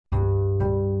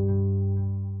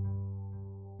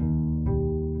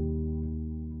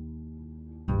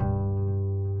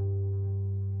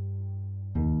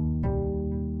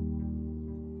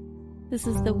This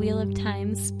is the Wheel of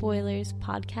Time Spoilers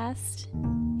podcast.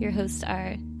 Your hosts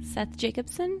are Seth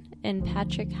Jacobson and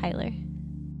Patrick Heiler.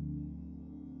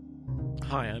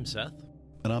 Hi, I'm Seth.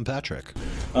 And I'm Patrick.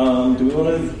 Daniel, do you want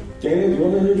to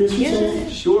introduce yourself? Yeah.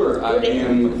 Sure. I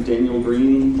am Daniel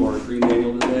Greene, or Green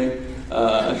Daniel today.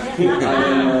 I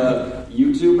am a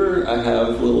YouTuber. I have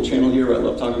a little channel here where I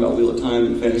love talking about Wheel of Time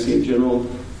and fantasy in general.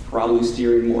 Probably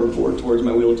steering more towards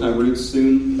my Wheel of Time roots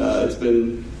soon. It's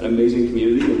been an amazing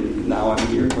community, and now I'm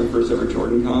here for my first ever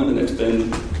JordanCon, and it's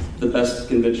been the best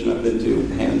convention I've been to,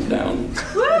 hands down.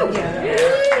 Woo!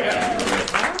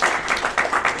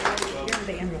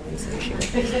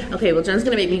 Okay, well, Jen's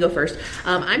going to make me go first.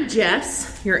 I'm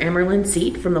Jess, your Amerlin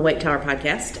seat from the White Tower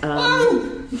podcast.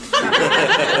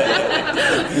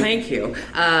 Thank you.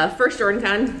 First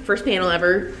JordanCon, first panel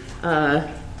ever.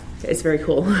 It's very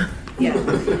cool. Yeah.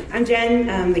 I'm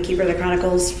Jen, the Keeper of the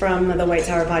Chronicles from the White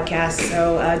Tower podcast.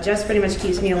 So Jess pretty much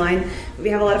keeps me aligned. We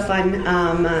have a lot of fun.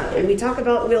 We talk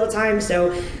about Wheel of Time,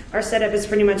 so our setup is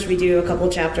pretty much we do a couple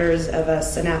chapters of a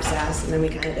synopsis, and then we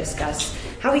kind of discuss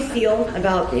how we feel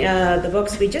about the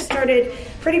books. We just started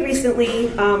pretty recently.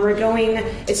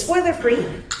 It's spoiler-free.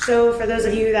 So for those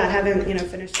of you that haven't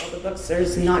finished all the books,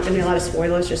 there's not going to be a lot of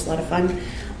spoilers, just a lot of fun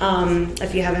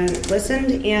if you haven't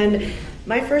listened. And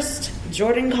my first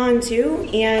JordanCon too,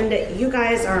 and you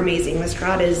guys are amazing. This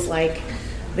crowd is like,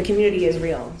 the community is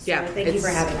real. So yeah, thank you for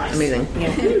having us. Amazing.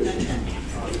 Yeah.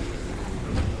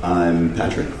 I'm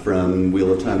Patrick from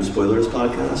Wheel of Time Spoilers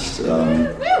podcast. A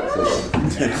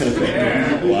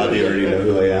lot of you already know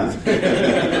who I am.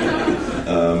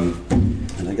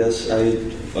 And I guess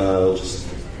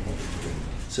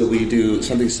So we do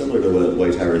something similar to what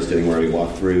White Tower is doing, where we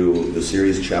walk through the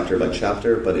series chapter by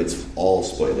chapter, but it's all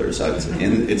spoilers.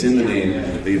 It's in the name,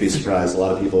 but you'd be surprised. A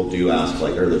lot of people do ask,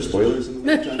 like, are there spoilers in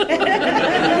the book?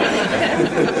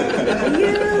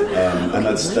 And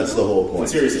that's the whole point.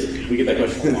 Seriously, we get that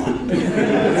question a lot.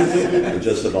 It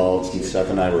just evolved. Seth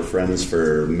and I were friends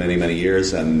for many, many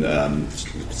years, and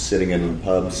sitting in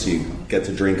pubs, you get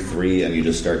to drink 3, and you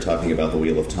just start talking about the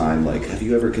Wheel of Time. Like, have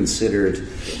you ever considered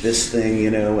this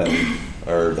thing,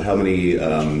 or how many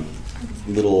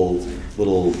little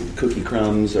cookie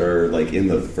crumbs are like in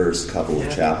the first couple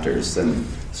of chapters? And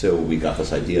so we got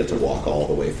this idea to walk all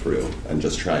the way through and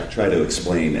just try to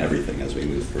explain everything as we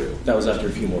move through. That was after a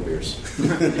few more beers.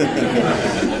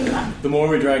 The more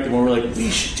we drank, the more we're like, we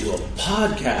should do a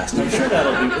podcast. I'm sure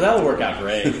that'll work out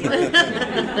great.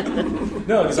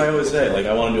 No, because I always say, like,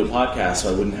 I want to do a podcast so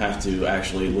I wouldn't have to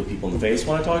actually look people in the face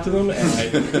when I talk to them, and I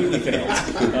completely failed.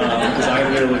 Because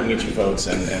I'm here looking at you folks,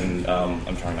 and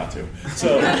I'm trying not to.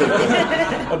 So,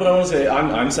 but I want to say,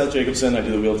 I'm Seth Jacobson. I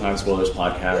do the Wheel of Time Spoilers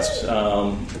podcast.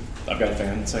 I've got a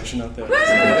fan section out there.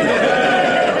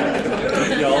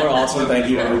 Y'all are awesome. Thank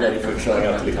you, everybody, for showing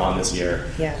up to the con this year.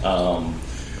 Yeah.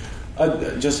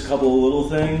 Just a couple of little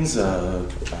things.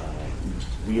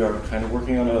 We are kind of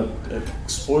working on a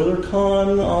spoiler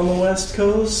con on the West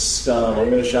Coast. I'm going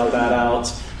to shout that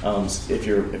out. If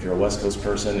you're a West Coast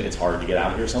person, it's hard to get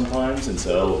out here sometimes, and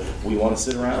so we want to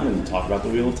sit around and talk about the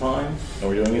Wheel of Time, and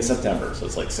we're doing it in September, so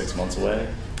it's like 6 months away.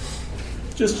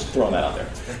 Just throwing that out there.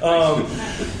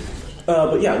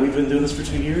 But yeah, we've been doing this for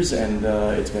 2 years, and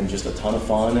it's been just a ton of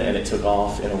fun, and it took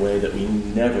off in a way that we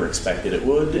never expected it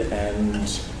would, and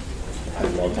I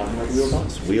love talking about the Wheel of Time.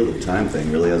 This Wheel of Time thing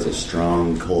really has a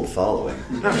strong cult following.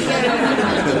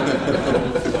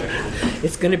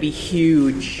 It's going to be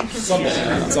huge. Someday.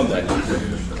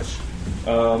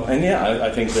 And yeah, I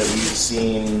think that we've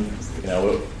seen,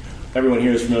 everyone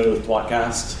here is familiar with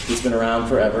Twatcast. It's been around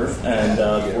forever, and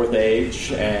the Fourth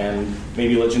Age, and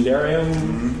maybe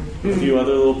Legendarium, a few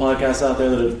other little podcasts out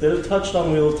there that have touched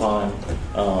on Wheel of Time.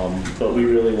 But we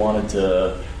really wanted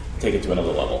to take it to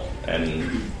another level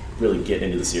and really get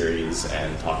into the series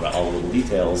and talk about all the little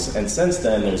details. And since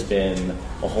then, there's been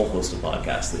a whole host of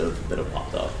podcasts that have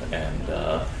popped up, and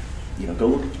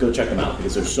go check them out,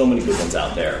 because there's so many good ones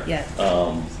out there. Yeah.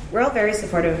 We're all very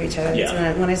supportive of each other.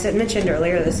 Yeah. When I mentioned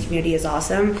earlier, this community is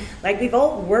awesome. Like, we've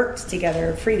all worked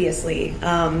together previously.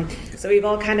 So we've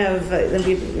all kind of,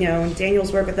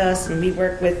 Daniel's worked with us, and we've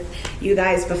worked with you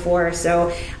guys before.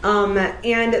 So,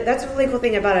 and that's a really cool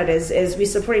thing about it is we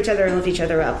support each other and lift each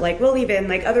other up. Like, we'll even,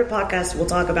 like, other podcasts will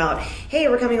talk about, hey,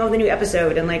 we're coming out with a new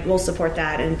episode, and, like, we'll support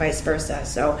that, and vice versa.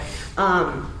 So,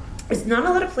 there's not a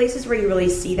lot of places where you really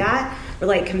see that, where,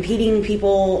 like, competing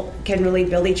people can really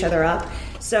build each other up.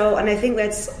 So, and I think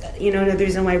that's, the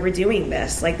reason why we're doing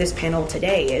this, like this panel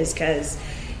today, is because,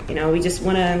 we just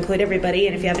want to include everybody.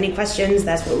 And if you have any questions,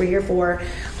 that's what we're here for.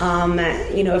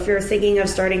 If you're thinking of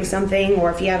starting something, or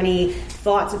if you have any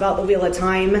thoughts about the Wheel of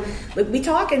Time. Like, we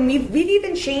talk, and we've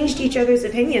even changed each other's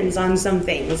opinions on some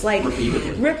things, like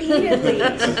repeatedly.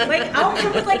 Like, I'll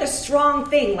come with like a strong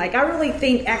thing, like I really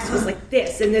think X was like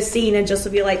this in this scene, and just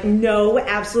will be like, no,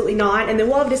 absolutely not. And then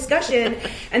we'll have a discussion,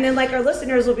 and then like our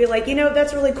listeners will be like,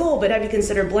 that's really cool, but have you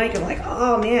considered blank? And I'm like,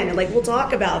 oh man, and like we'll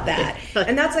talk about that.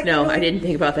 And that's like, no, really... I didn't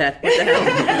think about that. What the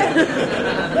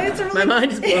hell? But it's a really... My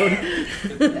mind is blown.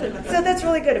 So that's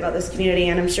really good about this community,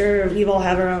 and I'm sure we've all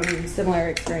have our own similar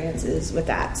experiences with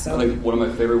that. So I think one of my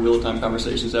favorite Wheel of Time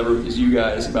conversations ever is you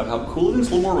guys about how cool it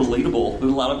is, a little more relatable than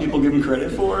a lot of people give him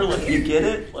credit for. Like, you get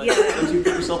it? Like, once you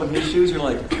put yourself in his shoes, you're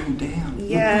like, oh, damn.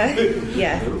 Yeah.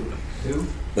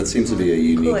 That seems to be a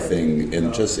unique thing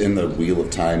in the Wheel of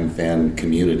Time fan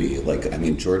community. Like, I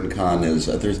mean, JordanCon is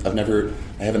I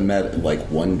haven't met like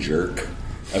one jerk.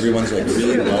 Everyone's like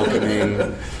really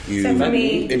welcoming. You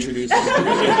introduce.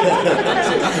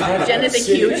 Jen is a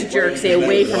huge jerk. Stay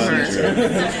away from her.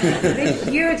 The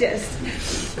hugest.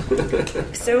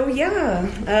 So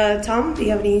yeah, Tom, do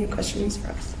you have any questions for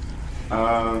us?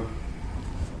 I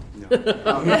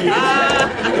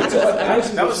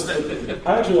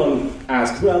actually want to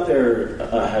ask, who out there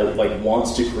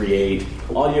wants to create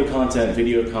audio content,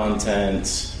 video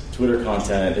content, Twitter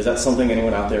content? Is that something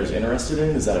anyone out there is interested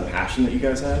in? Is that a passion that you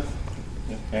guys have?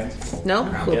 Fans? No?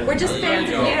 Cool. We're just fans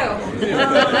of you.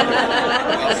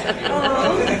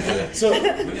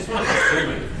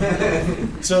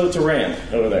 So to Rand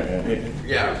over there.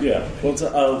 Yeah. What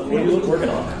are you working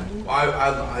on?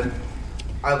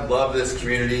 I love this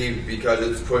community because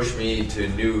it's pushed me to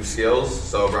new skills.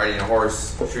 So riding a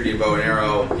horse, shooting a bow and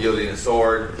arrow, wielding a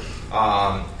sword,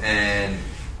 and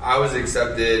I was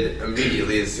accepted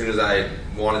immediately as soon as I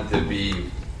wanted to be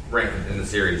ranked in the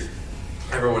series.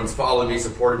 Everyone's followed me,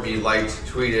 supported me, liked,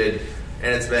 tweeted,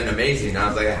 and it's been amazing. I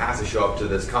was like, I have to show up to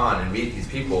this con and meet these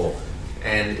people.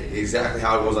 And exactly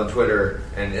how it was on Twitter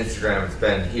and Instagram, it's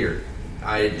been here.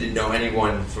 I didn't know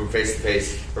anyone from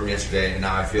face-to-face from yesterday, and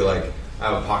now I feel like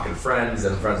I have a pocket of friends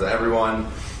and friends of everyone,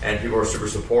 and people are super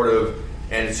supportive,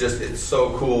 and it's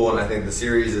so cool, and I think the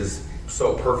series is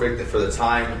so perfect for the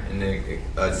time, and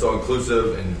it's so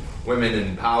inclusive, and women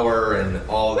in power, and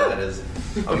all that is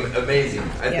amazing.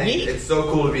 I think it's so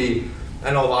cool to be. I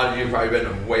know a lot of you have probably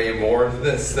been way more into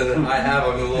this than I have.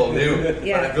 I'm a little new, but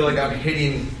I feel like I'm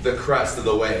hitting the crest of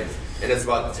the wave, and it's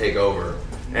about to take over.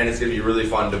 And it's going to be really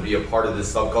fun to be a part of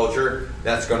this subculture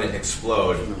that's going to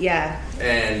explode. Yeah.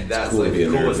 And that's like the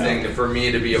coolest thing for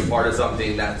me, to be a part of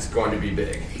something that's going to be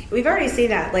big. We've already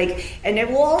seen that, and then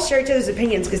we'll all share each other's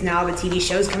opinions, because now the TV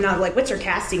show's coming out, like, what's your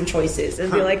casting choices?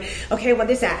 And be like, okay, I want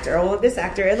this actor, I want this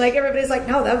actor. And, like, everybody's like,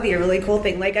 no, that would be a really cool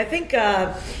thing. Like, I think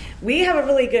we have a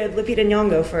really good Lupita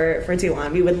Nyong'o for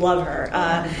Tulon. We would love her.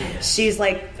 She's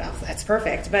like, oh, that's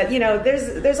perfect. But,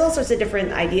 there's all sorts of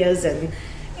different ideas and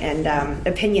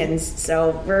opinions,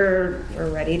 so we're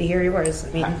ready to hear yours. I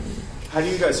mean, how do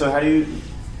you guys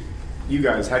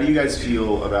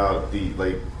feel about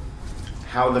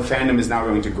how the fandom is now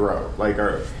going to grow? Like,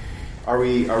 are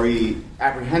we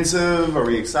apprehensive? Are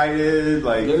we excited?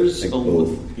 Like, there's a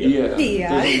little, there's a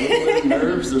little bit of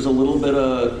nerves. There's a little bit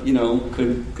of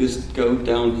could just go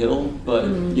downhill, but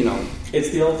it's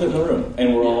the elephant in the room,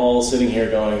 and we're all sitting here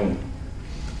going.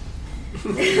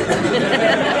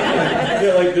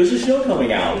 There's a show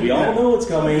coming out. We all know it's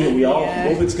coming. We all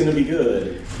hope it's going to be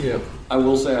good. Yeah. I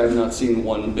will say I have not seen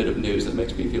one bit of news that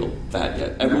makes me feel bad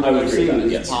yet. Everything I've seen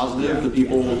is positive.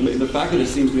 The fact that it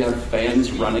seems we have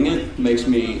fans running it makes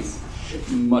me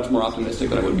much more optimistic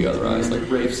than I would be otherwise. Like,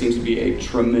 Rafe seems to be a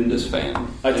tremendous fan.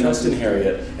 I trust in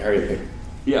Harriet picked.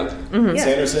 Yeah. Mm-hmm.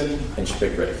 Sanderson, and she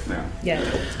picked Rafe. Yeah.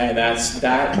 And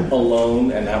that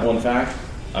alone, and that one fact,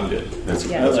 I'm good. That's a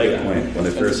good point. When I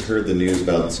first heard the news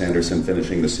about Sanderson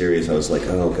finishing the series, I was like,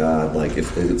 oh God, like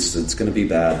if it's going to be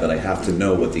bad, but I have to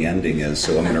know what the ending is,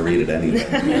 so I'm going to read it anyway.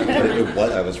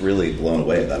 But I was really blown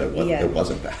away that it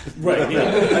wasn't bad. Right,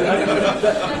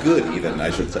 yeah. Good, even,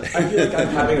 I should say. I feel like I'm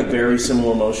having a very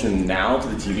similar emotion now to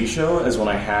the TV show as when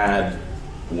I had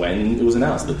when it was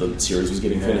announced that the series was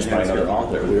getting finished by another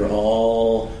author. We were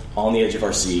all on the edge of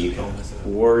our seat,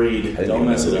 worried, don't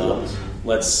mess it up.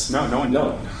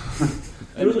 No.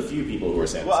 There was a few people who were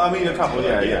saying. Well, I mean, a couple.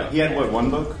 Yeah. He had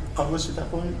one book published at that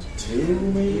point? 2,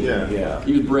 maybe. Yeah.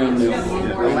 He was brand new.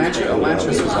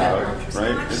 Elantris was out,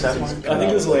 right? At that point. I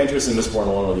think it was Elantris and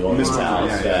Mistborn one of the only ones out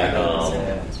that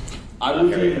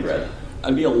I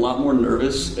I'd be a lot more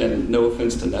nervous, and no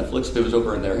offense to Netflix, if it was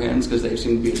over in their hands, because they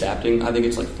seem to be adapting. I think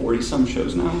it's like 40-some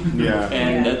shows now. Yeah.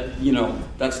 And that,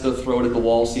 that's the throw it at the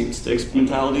wall, see if it sticks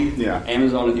mentality. Yeah.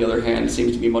 Amazon, on the other hand,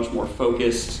 seems to be much more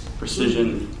focused,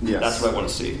 precision. Yes. That's what I want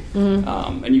to see.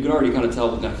 And you can already kind of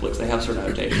tell with Netflix, they have certain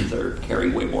adaptations they're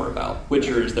caring way more about.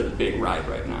 Witcher is their big ride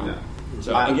right now. Yeah.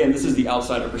 So again, this is the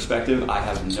outsider perspective. I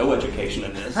have no education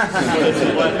in this.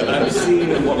 It's what I've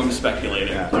seen and what I'm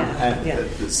speculating.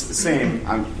 Same.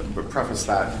 I'm preface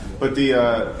that, but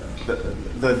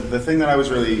the thing that I was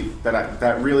really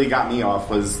that really got me off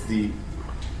was the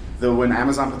when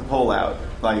Amazon put the poll out.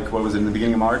 Like, what was it, in the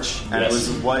beginning of March? And it was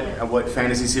what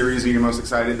fantasy series are you most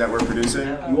excited that we're producing?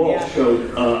 You all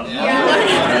showed up.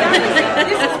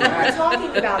 This is what we're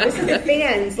talking about. This is the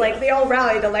fans. Like, they all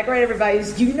rallied to, like, right,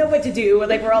 everybody's, you know what to do.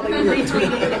 Like, we're all like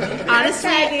retweeting,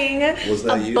 hashtagging. Was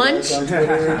that you bunch- guys on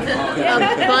Twitter?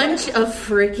 A bunch of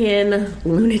freaking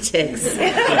lunatics.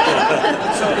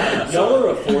 Y'all are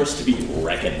a force to be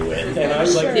reckoned with. And I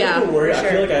was like, don't worry,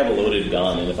 I feel like I have a loaded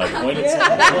gun, and if I point it at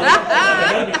someone,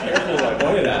 I gotta be careful what I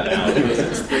point it at now,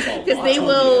 Because they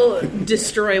will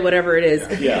destroy whatever it is.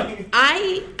 Yeah.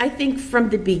 I think from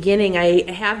the beginning, I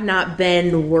have not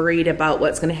been worried about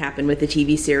what's going to happen with the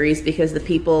TV series, because the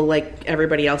people, like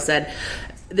everybody else said,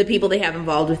 the people they have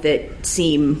involved with it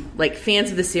seem like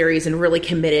fans of the series and really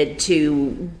committed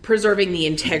to preserving the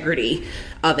integrity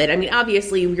of it. I mean,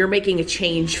 obviously, you're making a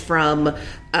change from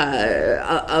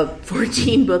a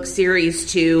 14-book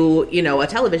series to, a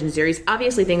television series.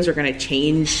 Obviously, things are going to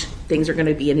change. Things are going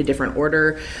to be in a different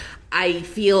order. I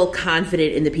feel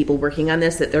confident in the people working on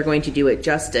this that they're going to do it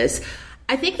justice.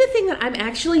 I think the thing that I'm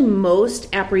actually most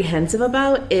apprehensive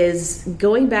about is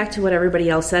going back to what everybody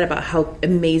else said about how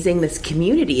amazing this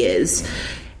community is.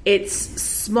 It's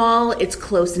small, it's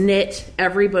close-knit,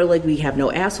 everybody, like, we have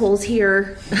no assholes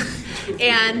here.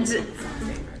 And,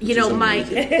 It's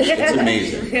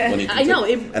amazing. When you I know.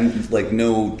 and, like,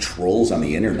 no trolls on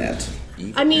the internet.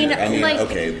 Here's an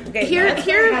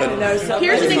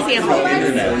example.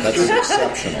 Internet, that's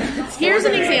exceptional. Here's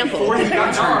an example. Right.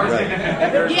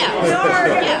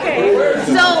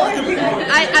 So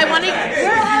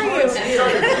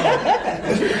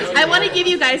I want to give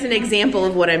you guys an example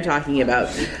of what I'm talking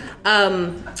about.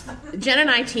 Jen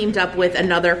and I teamed up with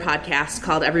another podcast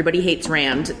called Everybody Hates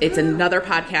Rand. It's another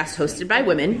podcast hosted by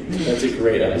women. That's a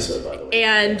great episode, by the way.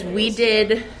 And we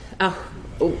did...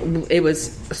 it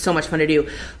was so much fun to do.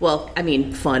 Well, I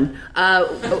mean, fun.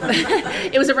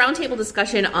 It was a roundtable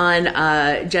discussion on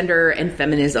gender and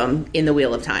feminism in the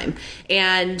Wheel of Time.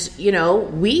 And,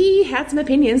 we had some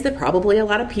opinions that probably a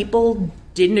lot of people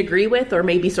didn't agree with, or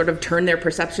maybe sort of turned their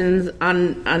perceptions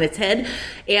on its head.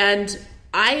 And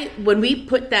when we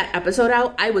put that episode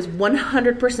out, I was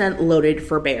 100% loaded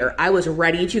for bear. I was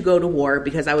ready to go to war,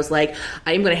 because I was like,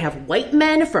 I am going to have white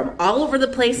men from all over the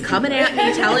place coming at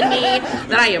me, telling me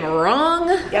that I am wrong.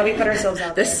 Yeah, we put ourselves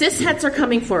out The there. cishets are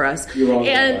coming for us. You're wrong.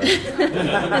 And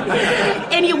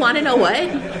you want to know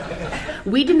what?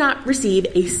 We did not receive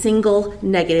a single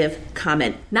negative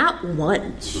comment. Not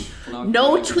one.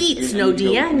 No tweets, no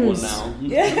DMs,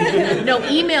 no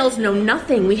emails, no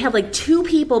nothing. We had like 2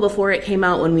 people before it came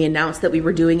out, when we announced that we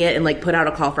were doing it and like put out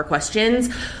a call for questions,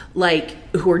 like,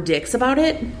 who were dicks about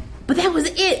it. But that was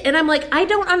it. And I'm like, I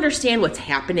don't understand what's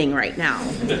happening right now.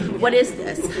 What is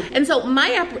this? And so my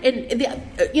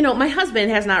husband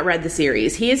has not read the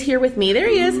series. He is here with me. There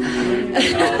he is.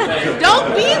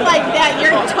 Don't be like that.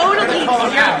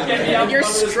 You're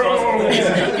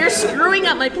screwing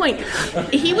up my point.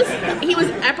 He was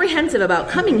apprehensive about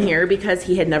coming here because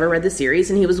he had never read the series,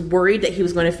 and he was worried that he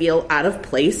was going to feel out of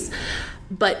place.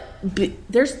 But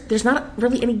there's not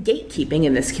really any gatekeeping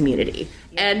in this community.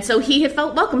 And so he had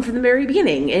felt welcome from the very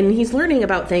beginning, and he's learning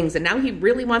about things, and now he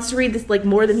really wants to read this, like,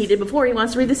 more than he did before. He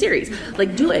wants to read the series.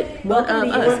 Like, do it. One of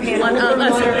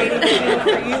us.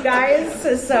 For you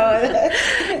guys. So,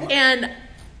 and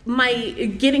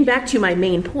getting back to my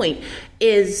main point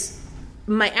is,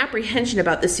 my apprehension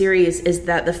about the series is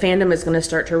that the fandom is going to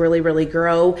start to really, really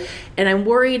grow, and I'm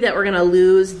worried that we're going to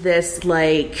lose this,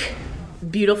 like,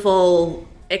 beautiful,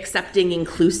 accepting,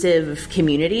 inclusive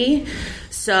community.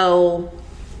 So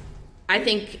I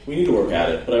think we need to work at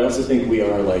it, but I also think we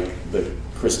are like the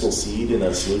crystal seed in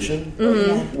a solution.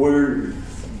 Mm-hmm. We're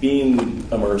being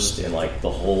immersed in like the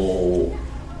whole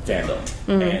fandom,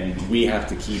 and we have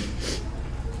to keep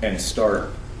and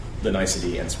start the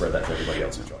nicety and spread that to everybody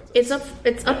else who joins us.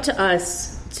 It's up to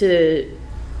us to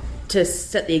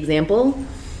set the example.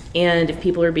 And if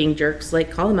people are being jerks,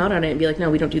 like, call them out on it and be like, no,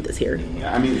 we don't do this here.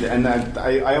 Yeah, I mean, and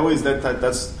I always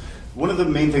that's one of the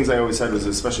main things I always said was,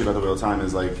 especially about the Wheel of Time,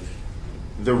 is like,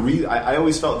 I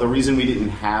always felt the reason we didn't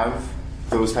have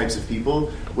those types of people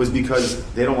was because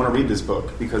they don't want to read this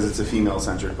book because it's a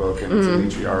female-centric book and it's a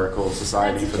matriarchal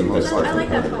society for the most part. I like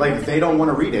that. Like they don't want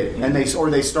to read it, and they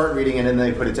start reading it and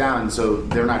they put it down, so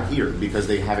they're not here because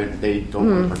they don't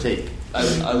want to partake.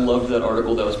 I loved that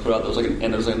article that was put out. There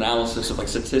was an analysis of like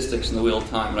statistics in the Wheel of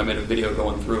Time, and I made a video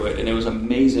going through it, and it was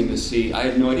amazing to see. I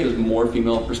had no idea it was more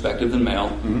female perspective than male.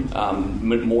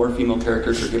 More female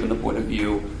characters are given the point of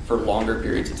view for longer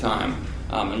periods of time.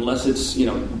 Unless it's, I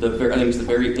think it's the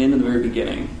very end and the very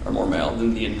beginning are more male,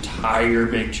 than the entire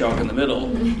big chunk in the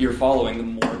middle. You're following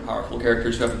the more powerful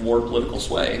characters who have more political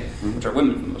sway, which are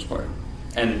women for the most part.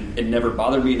 And it never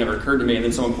bothered me, it never occurred to me, and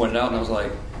then someone pointed out, and I was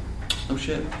like, oh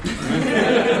shit.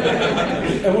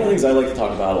 And one of the things I like to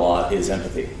talk about a lot is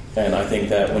empathy. And I think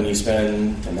that when you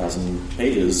spend 10,000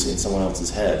 pages in someone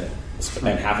else's head,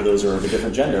 and half of those are of a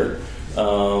different gender,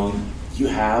 you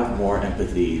have more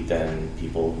empathy than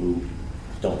people who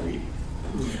don't read.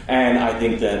 And I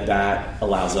think that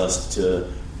allows us to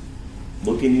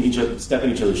look in step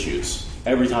in each other's shoes.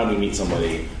 Every time we meet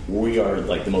somebody, we are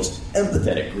like the most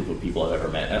empathetic group of people I've ever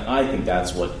met. And I think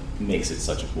that's what makes it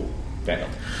such a cool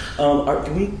fandom.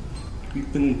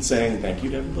 We've been saying thank you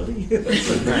to everybody.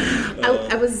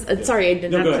 I was sorry, I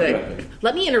did not. Go ahead.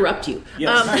 Let me interrupt you.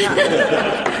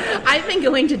 Yes. I've been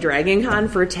going to DragonCon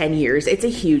for 10 years. It's a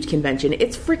huge convention.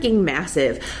 It's freaking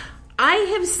massive. I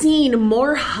have seen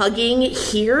more hugging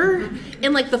here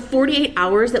in like the 48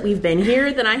 hours that we've been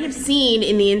here than I have seen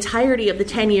in the entirety of the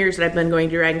 10 years that I've been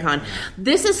going to DragonCon.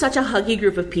 This is such a huggy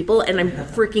group of people, and I'm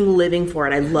freaking living for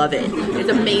it. I love it. It's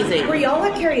amazing. Were y'all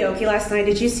at karaoke last night?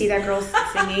 Did you see that girl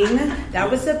singing? That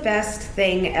was the best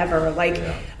thing ever.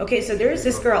 Okay, so there's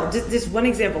this girl. Just one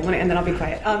example, and then I'll be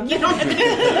quiet. You don't have to.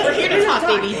 We're here to talk,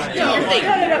 baby. Do your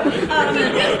thing.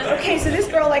 No. Okay, so this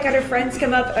girl, had her friends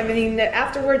come up. I mean,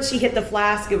 afterwards she hit the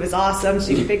flask. It was awesome.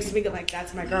 She was big speaking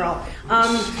that's my girl.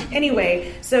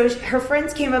 Anyway, so her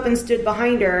friends came up and stood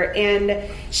behind her, and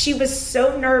she was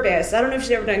so nervous. I don't know if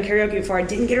she's ever done karaoke before. I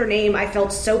didn't get her name. I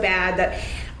felt so bad that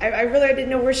I really didn't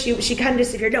know where she kind of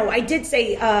disappeared. No, I did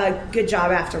say good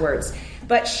job afterwards.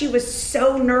 But she was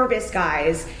so nervous,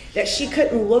 guys, that she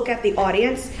couldn't look at the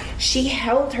audience. She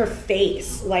held her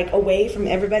face away from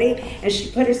everybody, and she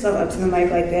put herself up to the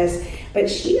mic like this. But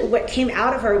what came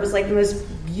out of her was the most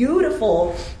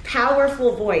beautiful,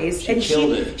 powerful voice.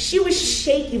 She was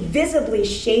shaking, visibly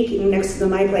shaking next to the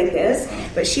mic like this.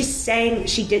 But she sang.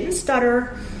 She didn't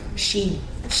stutter. She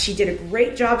did a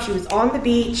great job. She was on the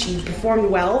beat. She performed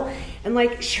well. And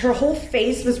her whole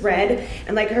face was red,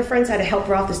 and her friends had to help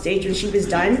her off the stage when she was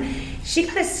done. She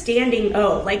got a standing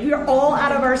O. We were all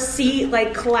out of our seat,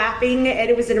 clapping, and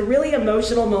it was a really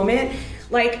emotional moment.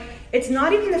 It's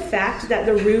not even the fact that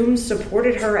the room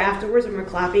supported her afterwards and were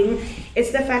clapping.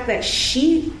 It's the fact that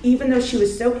she, even though she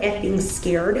was so effing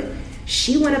scared,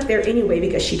 she went up there anyway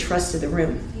because she trusted the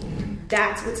room.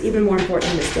 That's what's even more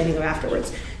important than the standing O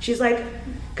afterwards. She's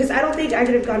because I don't think I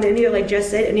could have gone to any other, like Jess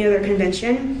said, any other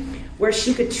convention where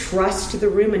she could trust the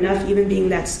room enough, even being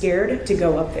that scared, to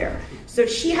go up there. So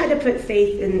she had to put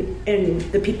faith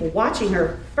in the people watching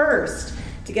her first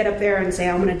to get up there and say,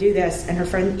 I'm going to do this, and her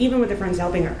friend, even with her friends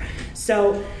helping her.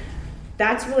 So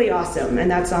that's really awesome,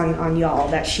 and that's on y'all,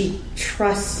 that she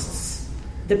trusts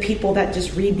the people that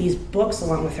just read these books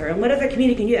along with her. And what other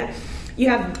community can do that? You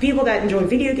have people that enjoy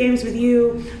video games with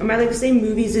you, or might like the same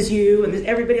movies as you, and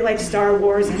everybody likes Star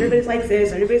Wars, and everybody's like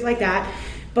this, and everybody's like that.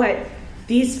 But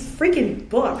these freaking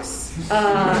books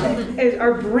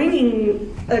are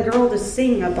bringing a girl to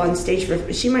sing up on stage.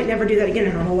 She might never do that again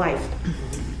in her whole life.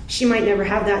 She might never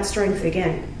have that strength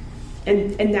again.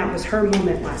 And that was her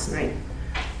moment last night.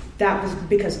 That was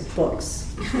because of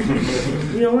books.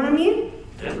 You know what I mean?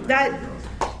 That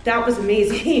was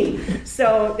amazing.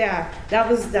 So yeah, that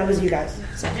was you guys.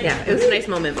 So. Yeah, it was a nice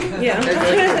moment. Yeah. It was a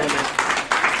really cool moment.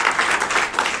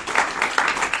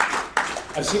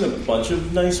 I've seen a bunch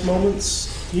of nice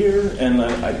moments here, and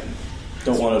I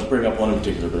don't want to bring up one in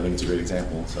particular, but I think it's a great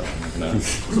example, so I'm not going to...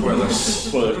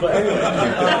 Spoilers. But anyway...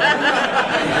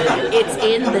 It's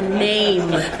in the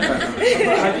name.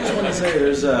 I just want to say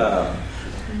there's a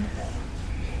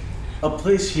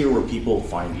place here where people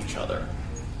find each other,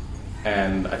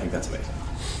 and I think that's amazing.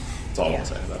 That's all I want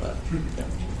to say about that.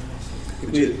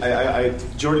 Yeah.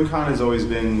 JordanCon has always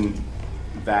been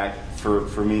that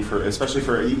for me, especially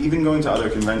for even going to other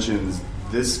conventions.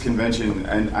 This convention,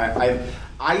 and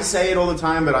I say it all the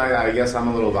time, but I guess I'm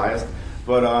a little biased.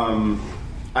 But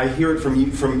I hear it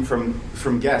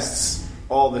from guests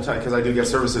all the time, because I do guest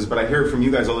services, but I hear it from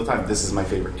you guys all the time. This is my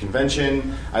favorite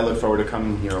convention. I look forward to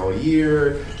coming here all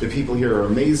year. The people here are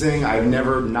amazing. I've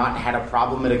never not had a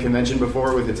problem at a convention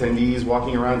before with attendees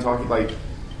walking around talking like,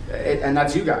 and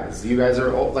that's you guys. You guys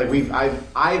are all, like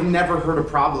I've never heard a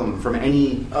problem from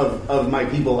any of my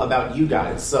people about you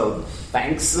guys. So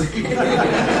thanks.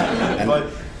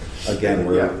 But again,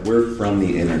 we're from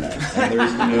the internet, and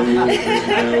there's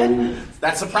no.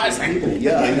 That's surprising.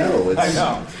 Yeah, I know. I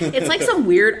know. It's like some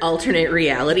weird alternate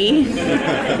reality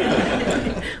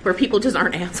where people just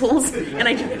aren't assholes, and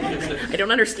I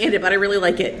don't understand it, but I really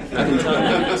like it. I can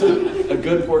tell you, a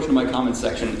good portion of my comment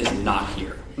section is not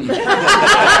here.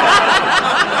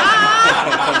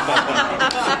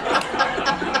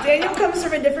 Daniel comes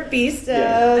from a different beast.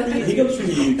 He comes from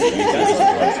YouTube.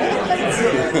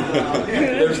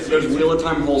 There's Wheel of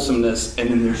Time wholesomeness, and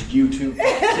then there's YouTube.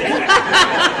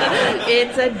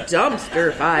 It's a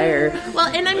dumpster fire. Well,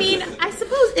 and I mean, I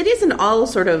suppose it isn't all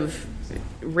sort of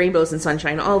rainbows and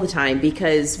sunshine all the time,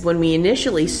 because when we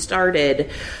initially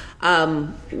started,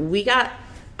 we got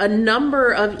a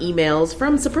number of emails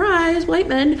from, surprise, white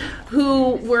men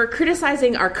who were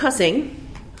criticizing our cussing,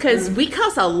 because we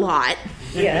cuss a lot.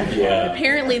 Yeah.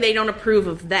 Apparently they don't approve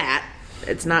of that.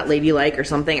 It's not ladylike or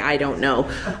something. I don't know.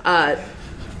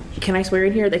 Can I swear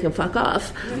in here? They can fuck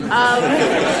off.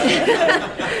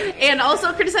 And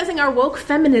also criticizing our woke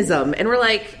feminism. And we're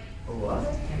like,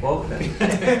 Woke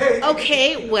feminism.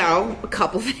 okay, well, a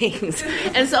couple things.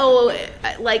 And so,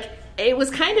 like, it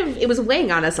was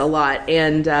weighing on us a lot,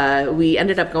 and we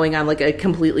ended up going on like a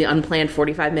completely unplanned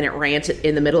 45-minute rant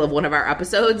in the middle of one of our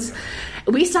episodes.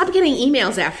 We stopped getting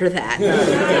emails after that.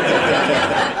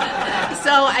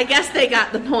 So I guess they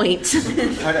got the point.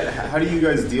 How do you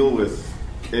guys deal with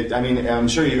it? I mean, I'm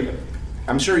sure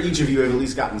each of you have at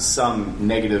least gotten some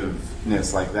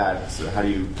negativeness like that. So how do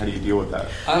you deal with that?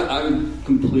 I'm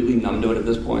completely numb to it at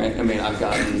this point. I mean, I've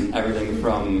gotten everything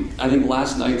from, I think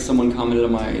last night someone commented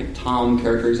on my Tom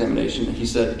character examination, and he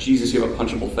said, "Jesus, you have a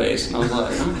punchable face." And I was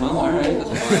like, oh, well, all right, that's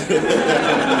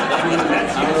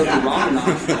fine. I don't know if you're wrong or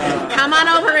not. Come on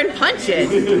over and punch it.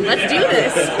 Let's do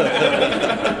this.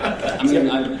 I mean,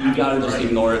 you gotta just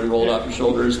ignore it and roll it off your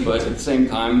shoulders, but at the same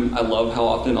time, I love how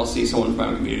often I'll see someone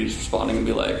from my community just responding and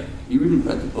be like, "You even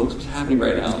read the books? What's happening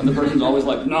right now?" And the person's always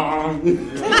like, "No."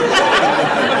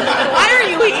 Why are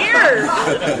you here?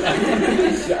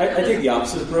 I take the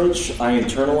opposite approach. I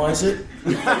internalize it.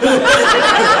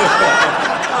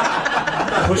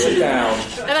 Push it down.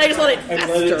 And then I just let it And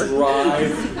let it fester.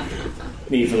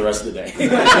 drive me for the rest of the day. Oh,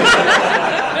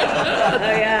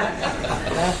 yeah.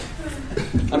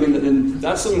 I mean, and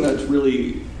that's something that's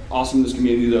really awesome in this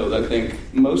community, though. I think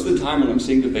most of the time when I'm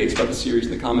seeing debates about the series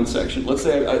in the comments section, let's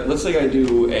say I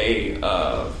do a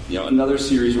another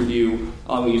series review.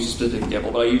 I won't use a specific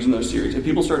example, but I use another series. If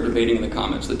people start debating in the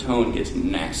comments, the tone gets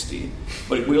nasty.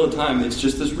 But at Wheel of Time, it's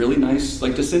just this really nice,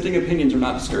 like, dissenting opinions are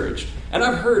not discouraged. And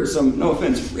I've heard some, no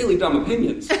offense, really dumb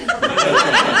opinions. But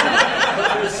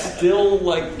they're still,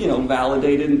 like,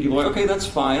 validated, and people are like, okay, that's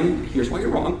fine. Here's why you're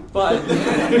wrong. But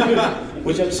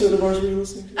Which episode of ours are you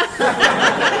listening to?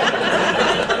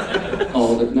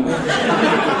 all of it, no.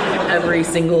 Every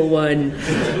single one.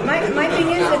 My thing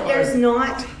is,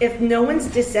 if no one's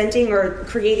dissenting or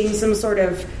creating some sort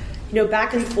of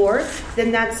back and forth,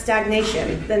 then that's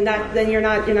stagnation. Then you're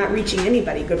not reaching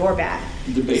anybody, good or bad.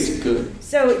 Debate's good.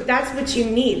 So that's what you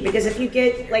need, because if you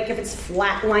get if it's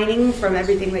flatlining from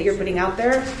everything that you're putting out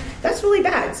there, that's really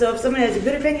bad. So if someone has a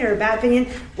good opinion or a bad opinion,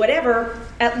 whatever,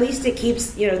 at least it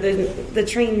keeps the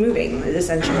train moving,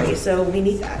 essentially. So we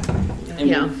need that. And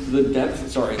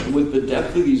with the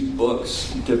depth of these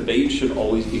books, debate should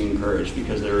always be encouraged,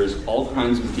 because there is all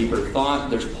kinds of deeper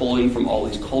thought. There's pulling from all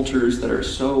these cultures that are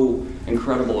so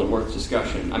incredible and worth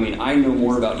discussion. I mean, I know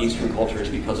more about Eastern cultures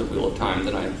because of Wheel of Time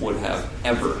than I would have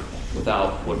ever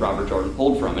without what Robert Jordan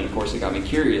pulled from. And of course, it got me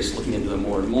curious, looking into them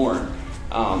more and more.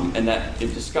 And that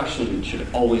discussion should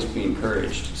always be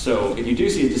encouraged. So if you do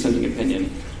see a dissenting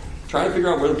opinion, try to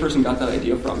figure out where the person got that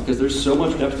idea from, because there's so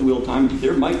much depth to Wheel of Time.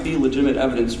 There might be legitimate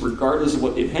evidence regardless of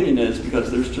what the opinion is,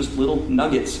 because there's just little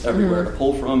nuggets everywhere to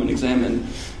pull from and examine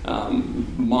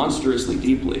monstrously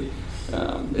deeply.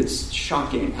 It's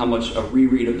shocking how much a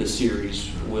reread of this series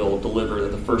will deliver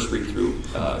that the first read-through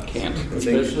can't.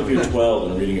 Especially if you're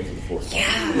 12 and reading it for the fourth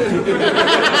time.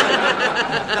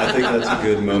 I think that's a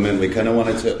good moment. We kind of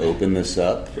wanted to open this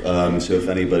up. So if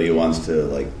anybody wants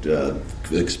to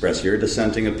express your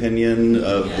dissenting opinion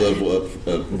of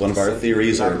one of our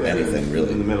theories or anything,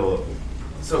 really. In the middle of it.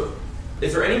 So,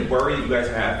 is there any worry that you guys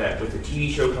have that with the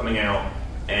TV show coming out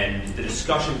and the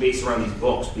discussion based around these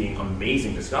books being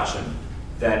amazing discussion,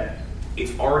 that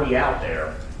it's already out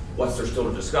there. What's there still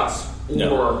to discuss?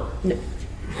 No.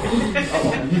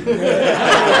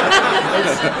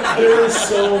 There is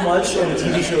so much, and the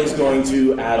TV show is going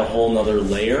to add a whole nother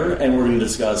layer, and we're going to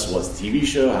discuss what's the TV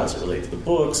show, how does it relate to the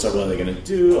books, or what are they going to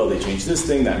do, oh, they changed this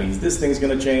thing, that means this thing's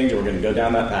going to change, and we're going to go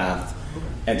down that path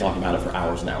and talk about it for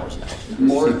hours and hours and hours.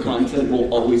 More content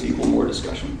will always equal more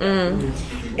discussion.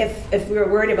 If we were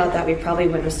worried about that, we probably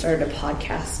wouldn't have started a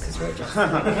podcast because we're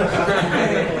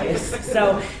just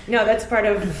so no, that's part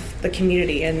of the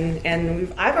community,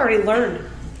 and I've already learned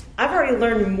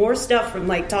more stuff from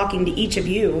like talking to each of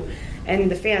you and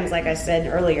the fans, like I said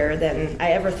earlier, than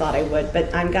I ever thought I would.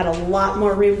 But I've got a lot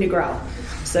more room to grow.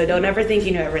 So don't ever think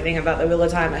you know everything about the Wheel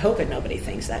of Time. I hope that nobody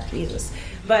thinks that, Jesus.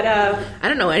 But I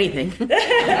don't know anything.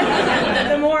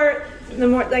 the more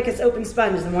like it's open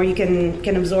sponge, the more you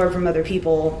can absorb from other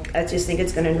people. I just think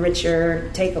it's going to enrich your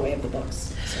takeaway of the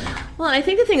books. So. Well, I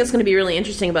think the thing that's going to be really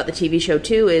interesting about the TV show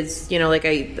too is, you know, like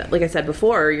I said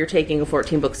before, you're taking a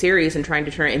 14-book series and trying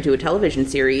to turn it into a television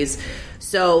series.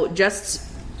 So just,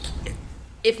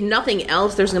 if nothing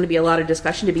else, there's going to be a lot of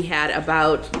discussion to be had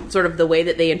about sort of the way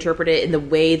that they interpret it and the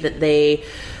way that they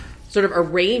sort of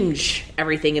arrange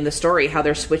everything in the story, how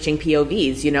they're switching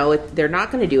POVs. You know, they're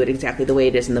not going to do it exactly the way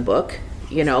it is in the book.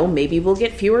 You know, maybe we'll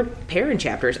get fewer parent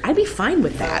chapters. I'd be fine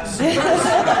with that.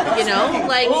 You know,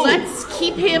 like, let's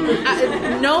keep him...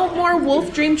 no more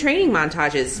Wolf Dream training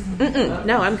montages.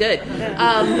 No, I'm good.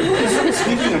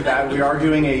 Speaking of that, we are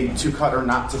doing a to-cut or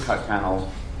not-to-cut panel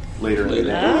later in the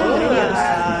day.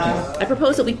 I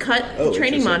propose that we cut the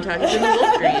training montages in the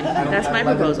Wolf Dream. That's my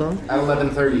proposal. At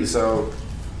 11:30, so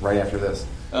right after this.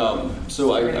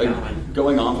 So I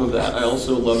going off of that, I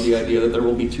also love the idea that there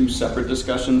will be two separate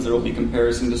discussions. There will be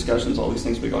comparison discussions, all these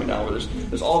things will be going down where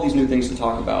there's all these new things to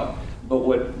talk about. But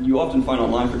what you often find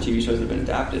online for TV shows that have been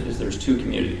adapted is there's two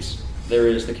communities. There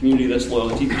is the community that's loyal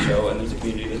to the TV show, and there's a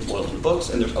community that's loyal to the books,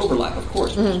 and there's overlap, of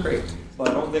course, which is great. But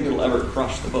I don't think it'll ever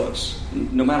crush the books.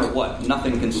 No matter what,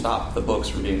 nothing can stop the books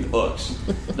from being the books.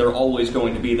 They're always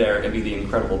going to be there and be the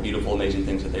incredible, beautiful, amazing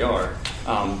things that they are.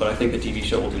 But I think the TV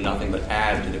show will do nothing but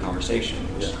add to the conversation,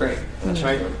 which is great. Can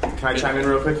I chime in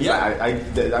real quick? Yeah. I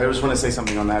just want to say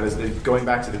something on that. Is going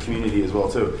back to the community as well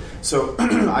too. So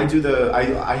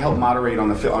I help moderate on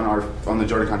the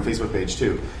JordanCon Facebook page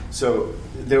too. So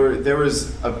there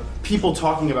was people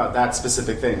talking about that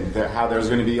specific thing, how there's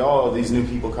going to be these new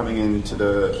people coming into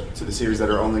the series that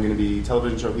are only going to be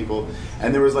television show people,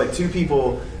 and there was like two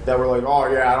people that were like,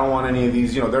 oh yeah, I don't want any of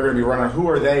these, they're going to be running. Who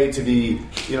are they to be,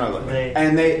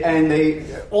 and they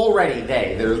already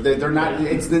they're not.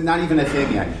 It's not even a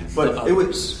thing yet. But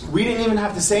we didn't even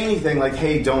have to say anything like,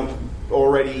 hey, don't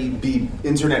already be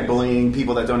internet bullying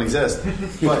people that don't exist.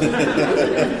 But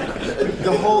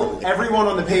everyone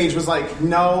on the page was like,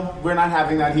 no, we're not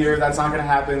having that here. That's not going to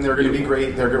happen. They're going to be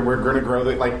great. We're going to grow.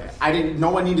 No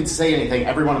one needed to say anything.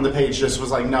 Everyone on the page just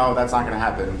was like, no, that's not going to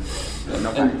happen.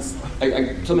 No thanks.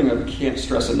 Something I can't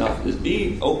stress enough is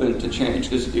be open to change,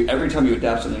 because every time you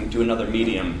adapt something to another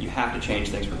medium, you have to change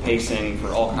things for pacing, for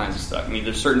all kinds of stuff. I mean,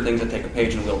 there's certain things that take a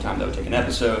page in Wheel of Time that would take an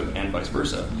episode, and vice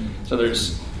versa. So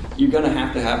you're going to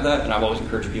have that, and I've always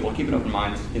encouraged people to keep an open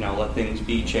mind, let things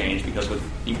be changed, because when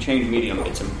you change medium,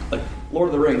 it's like Lord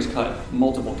of the Rings cut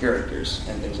multiple characters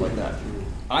and things like that.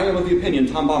 I am of the opinion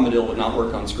Tom Bombadil would not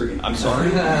work on screen. I'm sorry,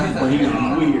 but he's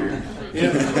weird.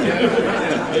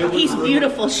 He's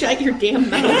beautiful. Shut your damn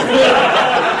mouth.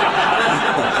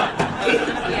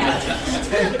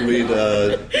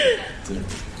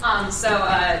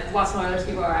 WOT Spoilers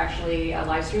people are actually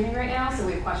live streaming right now, so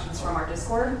we have questions from our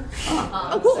Discord.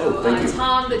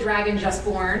 Tom, the Dragon Just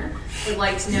Born, would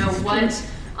like to know what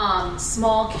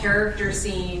small character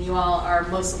scene you all are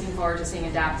most looking forward to seeing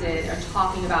adapted or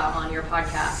talking about on your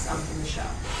podcast from the show.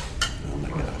 Oh my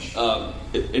gosh.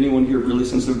 Anyone here really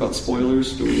sensitive about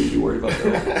spoilers? Do we need to be worried about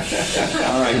that?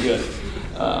 All right, good.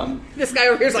 This guy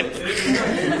over here is like... I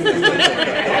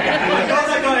thought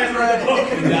that guy has read a book.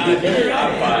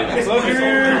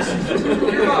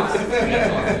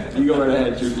 You go right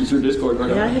ahead. It's your Discord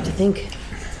right I have to think.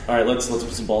 All right, let's put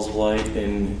some balls of light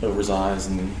over his eyes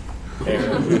and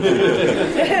hair.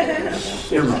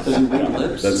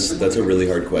 That's a really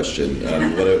hard question.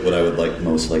 What I would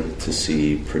most like to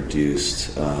see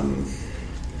produced.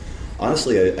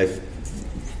 Honestly,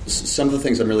 some of the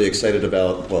things I'm really excited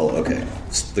about. Well, okay,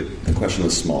 the question of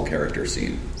the small character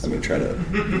scene. I'm going to try to.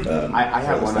 I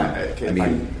have one.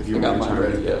 if you got mine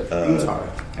ready, Ingtar.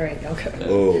 All right, okay.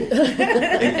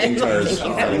 Ingtar's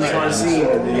scene.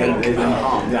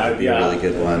 That'd be a really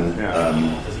good one.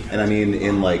 Yeah. And I mean,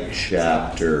 in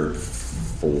chapter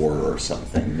 4 or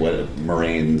something, what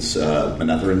Moraine's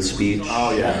Manetheren speech.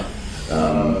 Oh yeah.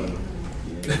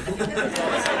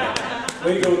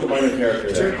 Way to go with the minor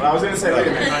character there. Well, I was going to say, wait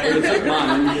a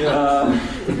minute.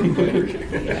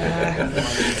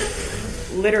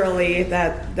 Literally,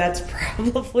 that's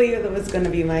probably what was going to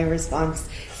be my response,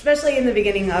 especially in the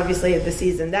beginning, obviously, of the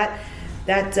season.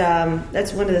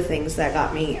 That's one of the things that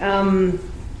got me.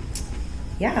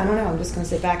 Yeah, I don't know. I'm just going to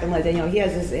sit back and let Daniel. He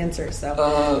has his answer. So.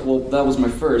 Well, that was my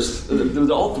first. Did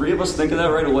all three of us think of that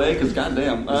right away? Because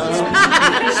goddamn.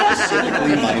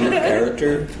 Specifically minor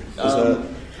character?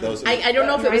 I don't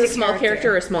know if it was a small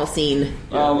character or a small scene.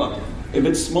 If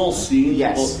it's small scene,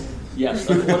 yes. Well, yes.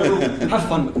 Whatever. Have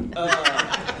fun with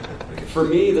it. For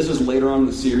me, this is later on in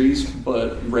the series,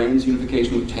 but Rain's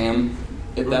unification with Tam.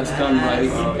 If that's done right,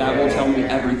 that will tell me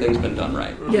everything's been done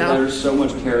right. Yeah. There's so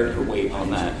much character weight on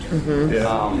that.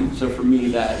 Mm-hmm. So for me,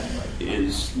 that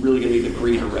is really going to be the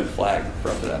green or red flag for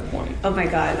up to that point. Oh my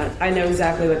God, I know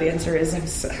exactly what the answer is.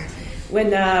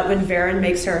 When Varen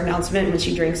makes her announcement when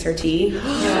she drinks her tea.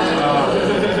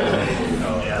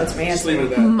 That's my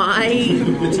answer.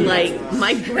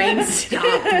 My brain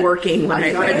stopped working when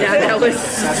I read that. That was,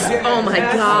 oh my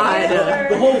God.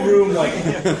 The whole room,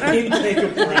 intake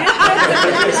of breath.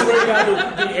 I swear to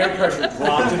God, the air pressure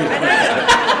dropped in the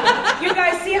You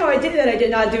guys see how I did that? I did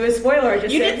not do a spoiler. I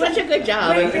just You said, did such a good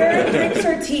job. When Varen drinks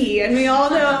her tea, and we all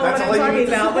know what I'm talking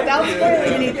about without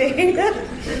spoiling anything.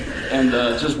 And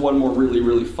just one more really,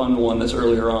 really fun one that's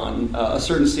earlier on. A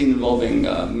certain scene involving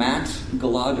Matt,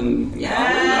 Galad, and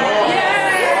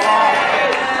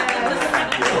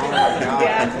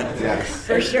Yeah,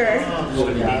 for sure. Well,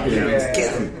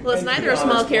 it's neither a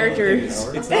small character.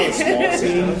 It's not a small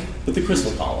scene, but the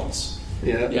crystal columns.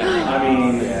 Yeah. I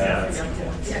mean,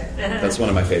 That's one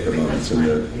of my favorite moments in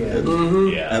the.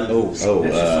 And,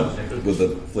 with the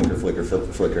flicker.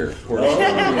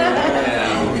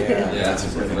 That's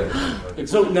perfect.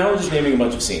 So now we're just naming a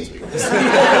bunch of scenes.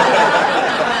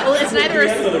 Well, it's neither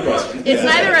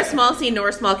a small scene nor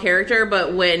a small character,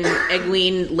 but when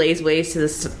Egwene lays waste to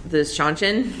this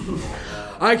Shanshan,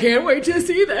 I can't wait to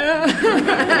see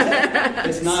that.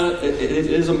 It's not. It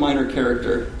is a minor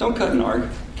character. Don't cut Narg.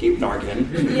 Keep Narg in.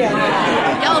 Yo,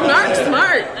 Narg's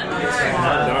smart.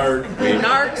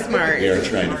 Narg's smart. We are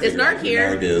trying to Is Narg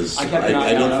here? Narg is. I kept an eye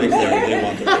I don't out. think they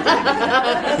want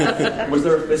to. Was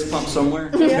there a fist pump somewhere?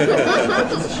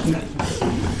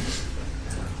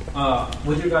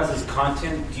 With your guys'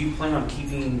 content, do you plan on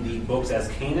keeping the books as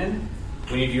canon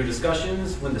when you do your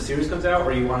discussions when the series comes out,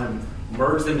 or you want to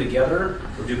merge them together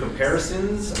or do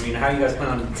comparisons? I mean, how do you guys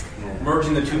plan on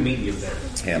merging the two media there?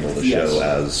 Handle the show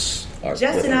as.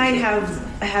 Jess and I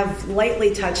have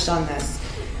lightly touched on this.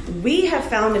 We have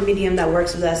found a medium that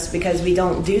works with us because we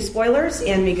don't do spoilers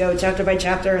and we go chapter by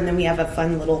chapter and then we have a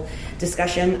fun little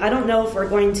discussion. I don't know if we're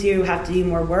going to have to do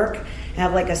more work,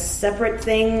 have a separate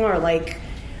thing, or like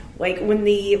when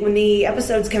the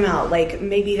episodes come out,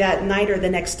 maybe that night or the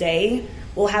next day,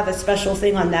 we'll have a special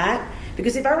thing on that.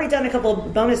 Because we've already done a couple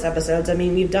of bonus episodes. I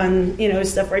mean, we've done,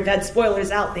 stuff where we've had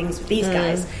spoilers out things with these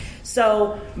guys.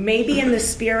 So maybe in the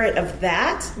spirit of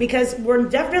that, because we're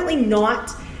definitely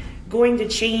not going to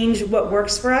change what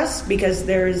works for us because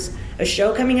there's a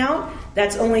show coming out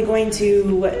that's only going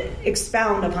to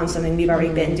expound upon something we've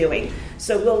already been doing.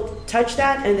 So we'll touch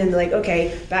that and then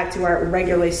okay, back to our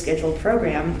regularly scheduled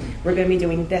program. We're going to be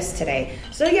doing this today.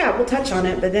 So yeah, we'll touch on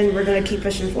it, but then we're going to keep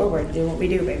pushing forward and do what we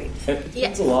do, baby. It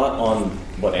depends a lot on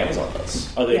what Amazon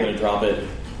does. Are they going to drop it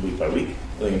week by week?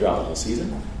 Are they going to drop the whole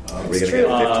season? We're going to get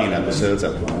 15 episodes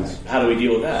at once. How do we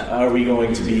deal with that? Are we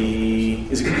going to be...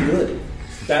 Is it going to be good?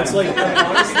 That's honestly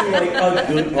a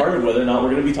good part of whether or not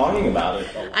we're going to be talking about it.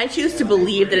 I choose to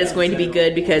believe that it's going to be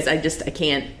good because I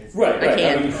can't. Right.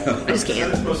 I just can't.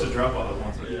 It's supposed to drop all at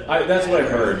once. That's what I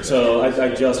heard, so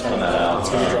I just found that out.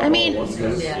 I mean,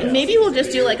 maybe we'll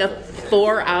just do a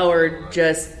 4-hour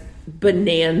just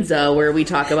bonanza where we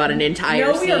talk about an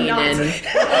entire scene. We are not.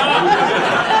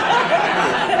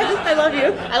 I love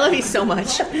you. I love you so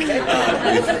much.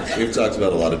 We've talked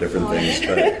about a lot of different things,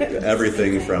 but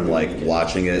everything from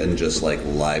watching it and just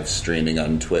live streaming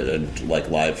on Twitter,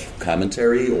 live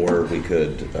commentary, or we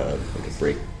could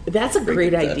break. That's a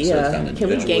great idea. Can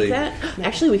we gank that?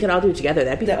 Actually, we could all do it together.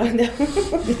 That'd be fun.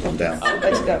 I'm down.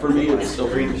 For me, it's still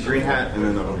Green hat and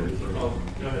then over.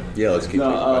 Yeah, let's keep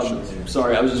taking questions.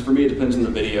 Sorry, for me, it depends on the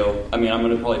video. I mean, I'm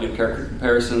going to probably do character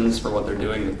comparisons for what they're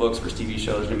doing. The books versus TV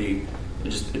shows are going to be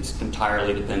it's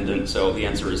entirely dependent. So the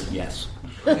answer is yes.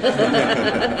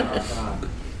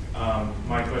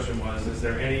 My question was, is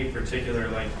there any particular,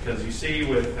 because you see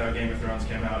with how Game of Thrones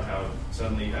came out, how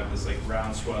suddenly you have this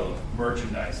groundswell of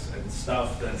merchandise and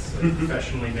stuff that's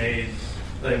professionally made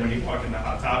like when you walk into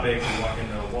Hot Topic, you walk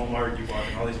into Walmart, you walk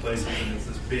in all these places, and it's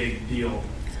this big deal.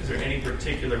 Is there any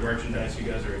particular merchandise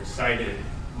you guys are excited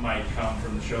might come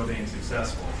from the show being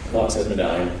successful? Fox Head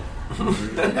medallion.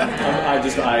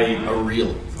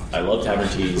 I love Tavern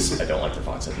Teas. I don't like the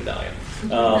Fox Head medallion.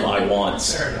 I want.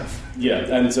 Fair enough. Yeah,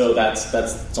 and so that's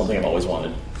something I've always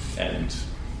wanted, and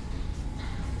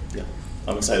yeah,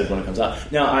 I'm excited when it comes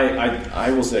out. Now, I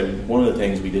will say one of the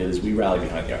things we did is we rallied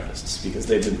behind the artists because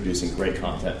they've been producing great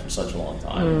content for such a long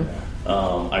time.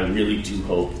 I really do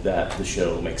hope that the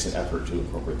show makes an effort to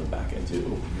incorporate them back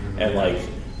into, and like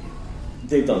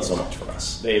they've done so much for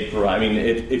us. If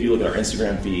you look at our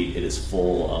Instagram feed, it is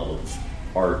full of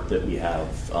art that we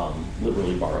have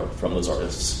liberally borrowed from those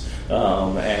artists,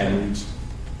 and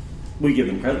we give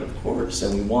them credit, of course,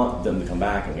 and we want them to come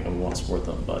back, and we want to support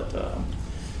them, but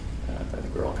I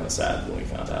think we're all kind of sad when we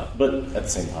found out. But at the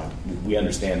same time, we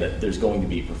understand that there's going to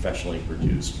be professionally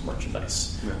produced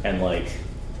merchandise, and like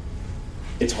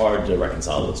it's hard to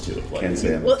reconcile those two. Like,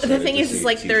 well, the thing is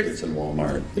like there's in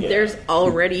Walmart. There's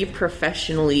already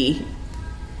professionally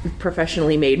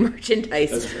made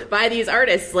merchandise by these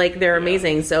artists. Like they're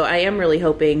amazing. So I am really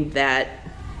hoping that.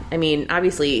 I mean,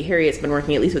 obviously, Harriet's been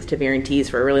working at least with Tavern Teas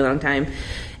for a really long time,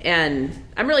 and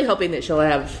I'm really hoping that she'll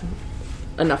have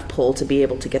enough pull to be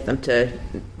able to get them to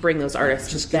bring those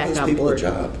artists just back give those on people board. a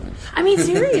job. I mean,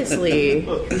 seriously.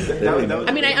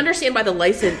 I mean, I understand why the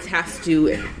license has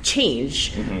to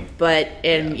change, but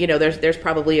there's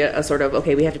probably a sort of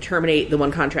okay, we have to terminate the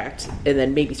one contract and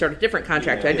then maybe start a different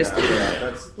contract.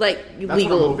 That's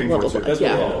legal level. That's what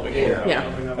we're all hoping.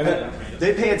 Yeah.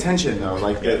 They pay attention though,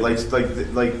 like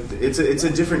it's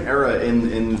a different era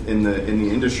in the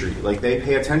industry. Like they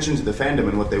pay attention to the fandom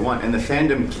and what they want, and the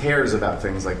fandom cares about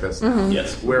things like this.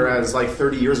 Yes. Whereas like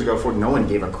 30 years ago, no one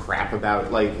gave a crap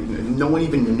about no one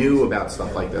even knew about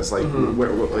stuff like this. Like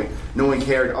no one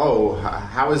cared. Oh,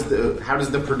 how does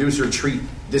the producer treat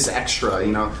this extra?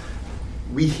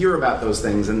 We hear about those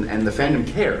things, and the fandom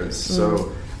cares.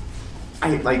 So.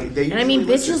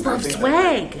 Bitches love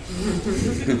swag.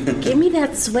 Give me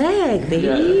that swag, baby.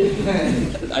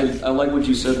 Yeah. I like what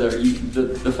you said there.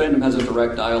 The fandom has a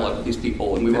direct dialogue with these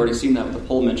people, and we've already seen that with the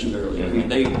poll mentioned earlier. I mean,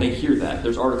 they hear that.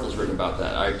 There's articles written about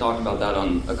that. I talked about that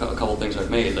on a couple things I've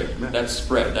made. Like that's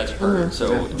spread, that's heard.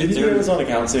 So did the Amazon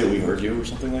account say "we heard you" or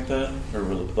something like that, or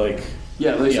like?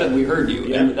 Yeah, they said we heard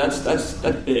you, and that's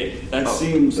big. That's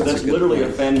literally a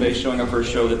fan base showing up for a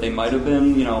show that they might have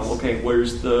been. Okay,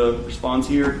 where's the response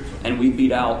here? And we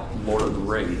beat out Lord of the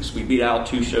Rings. We beat out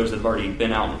 2 shows that have already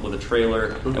been out with a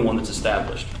trailer and one that's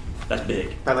established. That's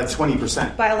big. By like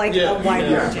 20%. By like a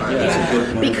wide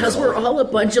margin. Because we're all a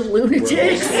bunch of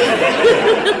lunatics.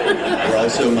 We're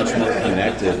also much more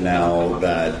connected now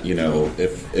that,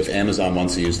 if Amazon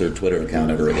wants to use their Twitter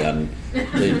account ever again,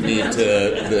 they need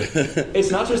to... It's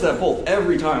not just that poll.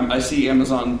 Every time I see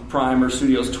Amazon Prime or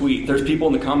Studios tweet, there's people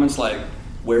in the comments like,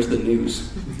 where's the news?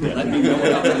 Let me know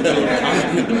what I'm doing.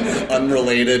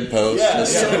 Unrelated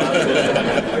posts.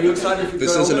 Are you excited for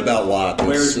This isn't about WOT.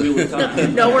 Where's Wheel of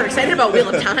Time? No, we're excited about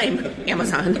Wheel of Time.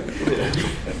 Amazon.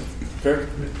 Fair.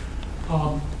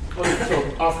 So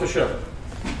off the show,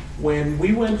 when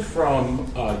we went from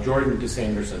Jordan to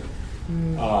Sanderson,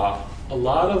 a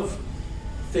lot of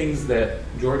things that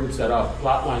Jordan set up,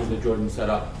 plot lines that Jordan set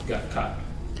up, got cut.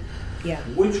 Yeah.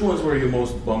 Which ones were you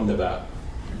most bummed about?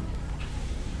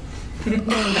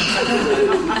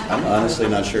 I'm honestly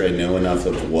not sure I know enough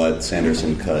of what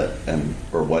Sanderson cut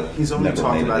or what he's only never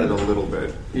talked made about it a little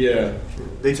bit. Yeah,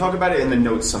 they talk about it in the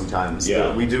notes sometimes.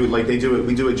 Yeah, we do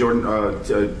a Jordan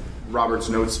Robert's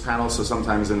notes panel. So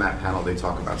sometimes in that panel they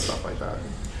talk about stuff like that.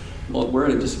 Well, we're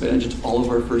at a disadvantage. It's all of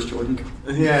our first Jordan.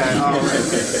 Yeah,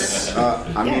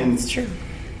 I mean, it's true.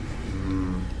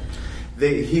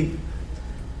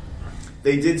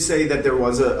 They did say that there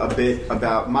was a bit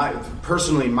about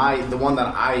the one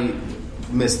that I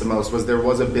missed the most was there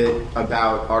was a bit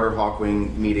about Arthur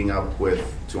Hawkwing meeting up with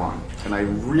Tuan, and I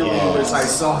really wish I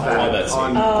saw that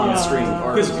on screen.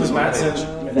 Because Matt said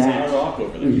that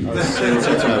over there.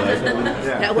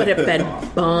 That would have been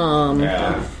bomb.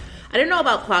 Yeah. I don't know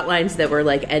about plot lines that were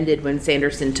ended when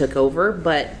Sanderson took over,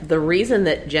 but the reason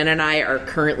that Jen and I are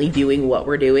currently doing what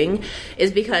we're doing is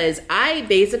because I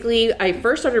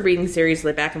first started reading the series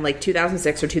back in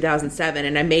 2006 or 2007,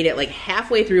 and I made it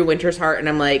halfway through Winter's Heart, and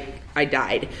I'm I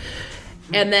died.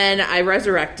 And then I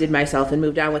resurrected myself and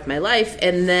moved on with my life.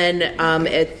 And then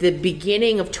at the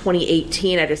beginning of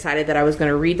 2018, I decided that I was going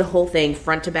to read the whole thing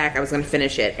front to back. I was going to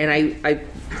finish it, and I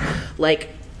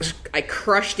I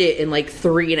crushed it in like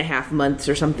 3.5 months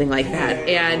or something like that.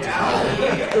 And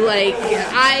like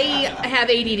I have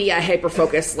ADD, I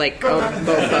hyperfocus like a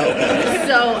mofo.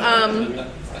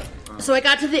 So I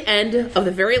got to the end of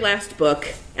the very last book,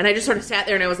 and I just sort of sat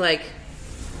there and I was like,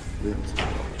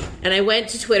 and I went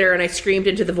to Twitter and I screamed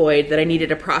into the void that I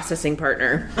needed a processing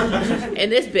partner.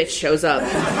 And this bitch shows up.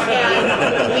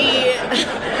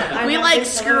 And we like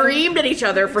screamed at each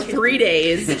other for 3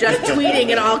 days, just tweeting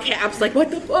in all caps, like,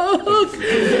 what the fuck?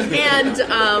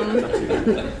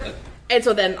 And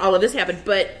so then all of this happened.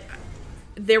 But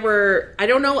there were, I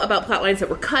don't know about plot lines that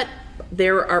were cut.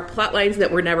 There are plot lines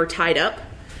that were never tied up.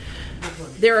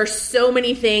 There are so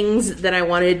many things that I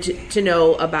wanted to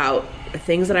know about,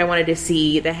 things that I wanted to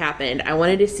see that happened. I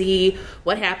wanted to see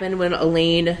what happened when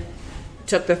Elaine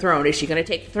took the throne. Is she going to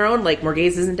take the throne? Like,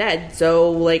 Morghese isn't dead.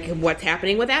 So, like, what's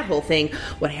happening with that whole thing?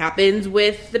 What happens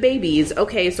with the babies?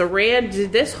 Okay, so Rand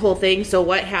did this whole thing, so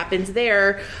what happens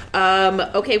there?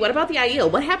 Okay, what about the Aiel?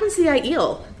 What happens to the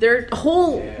Aiel? Their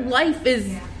whole life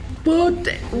is...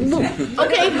 Okay,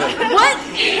 what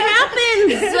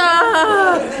happens?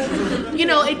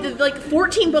 Like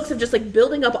 14 books of just like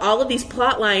building up all of these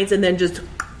plot lines and then just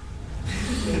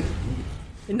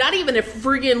not even a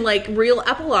friggin' like real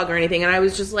epilogue or anything. And I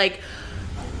was just like,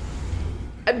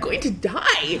 I'm going to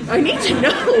die. I need to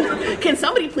know. Can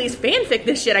somebody please fanfic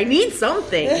this shit? I need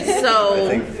something. So I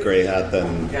think Grey Hat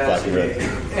then Black and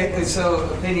Red. So,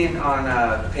 opinion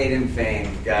on Payton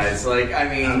Fane, guys. Like, I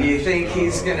mean, do you think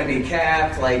he's going to be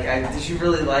capped? Like, did you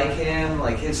really like him?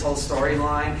 Like, his whole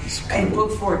storyline? In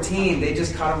book 14, they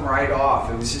just cut him right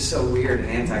off. It was just so weird and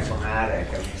anticlimactic.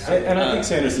 And I think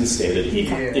Sanderson stated he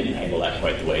didn't handle that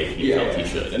quite the way he felt he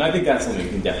should. And I think that's something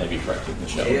that can definitely be corrected in the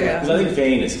show. Because I think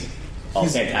Fane is...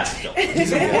 fantastic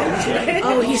villain.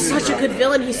 Oh, he's such a good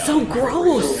villain. He's so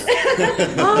gross.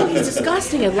 Oh, he's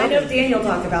disgusting. I know Daniel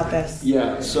talked about this.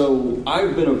 Yeah, so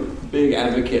I've been a big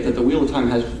advocate that the Wheel of Time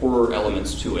has horror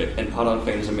elements to it, and Pannel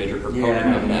Fane is a major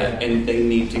proponent of that, and they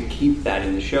need to keep that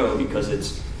in the show because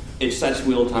it sets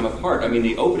Wheel of Time apart. I mean,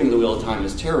 the opening of the Wheel of Time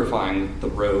is terrifying. The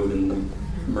road and the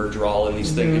Murdral and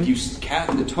these things. If you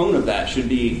the tone of that should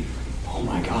be, oh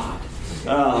my god.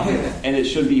 And it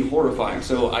should be horrifying.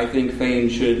 So I think Fane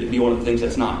should be one of the things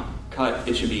that's not cut.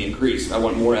 It should be increased. I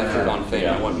want more effort on Fane.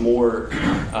 I want more.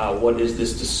 What is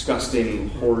this disgusting,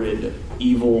 horrid,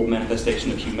 evil manifestation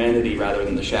of humanity rather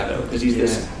than the Shadow? Because he's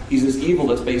this evil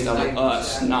that's based on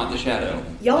us, not the Shadow.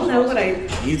 Y'all know what I.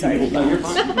 He's evil. No, you're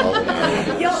fine.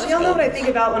 Y'all know what I think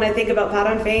about when I think about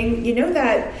Pannel Fane. You know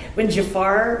that when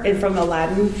Jafar and from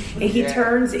Aladdin, and he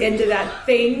turns into that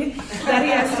thing that he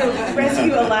has to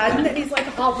rescue Aladdin, and he's like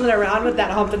hobbling around with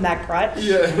that hump and that crutch.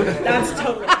 Yeah, that's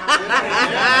totally.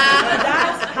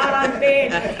 That's Pannel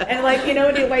Fane, and like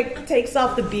when he like takes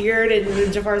off the beard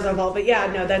and Jafar's on ball. But yeah,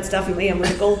 no, that's definitely him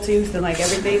with the gold tooth and like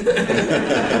everything.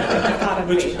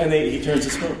 And he turns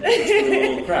to smoke. It's a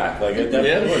little crack. Like it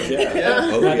definitely works.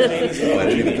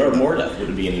 Or Mordeth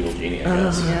would be an evil genie,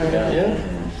 I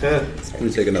guess. Can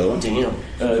we take another one? Daniel.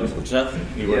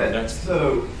 Seth, you were next.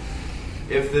 So,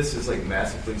 if this is like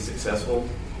massively successful,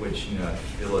 which I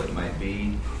feel it might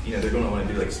be, they're going to want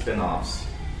to do like spin-offs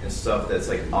and stuff that's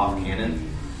like off canon.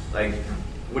 Like,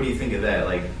 what do you think of that?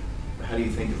 Like, how do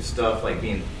you think of stuff like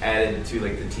being added to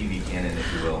like the TV canon,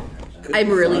 if you will?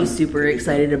 I'm really super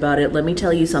excited about it. Let me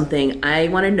tell you something. I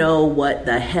want to know what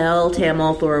the hell Tam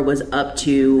Althor was up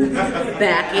to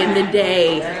back in the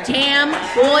day. Tam,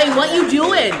 boy, what you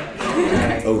doing?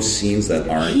 Oh, scenes that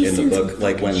aren't in the book,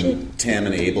 like when Tam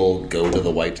and Abel go to the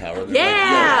White Tower.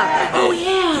 Oh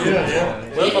yeah.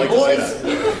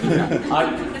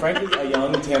 Frankly, a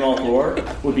young Tam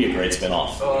Althor would be a great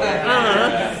spin-off.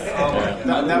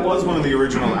 That was one of the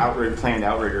original planned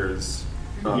Outriggers.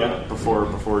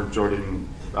 Before Jordan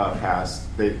passed.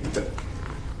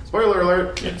 Spoiler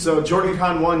alert! Yeah. So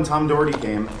JordanCon 1, Tom Doherty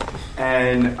came,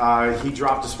 and he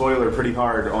dropped a spoiler pretty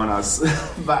hard on us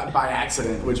by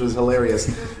accident, which was hilarious.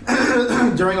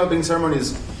 During opening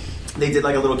ceremonies, they did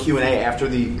like a little Q&A after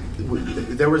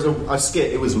there was a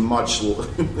skit. It was much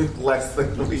less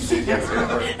than we did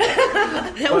yesterday.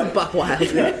 That was buck wild.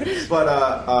 Yeah.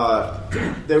 But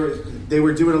they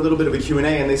were doing a little bit of a Q&A,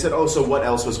 and they said, "Oh, so what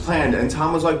else was planned?" And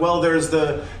Tom was like, "Well, there's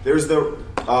the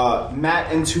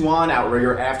Matt and Tuan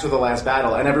outrigger after the last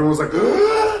battle," and everyone was like,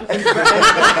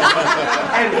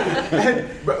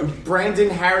 and Brandon,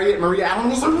 Harriet, Maria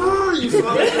Allen was like, "You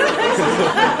saw that?"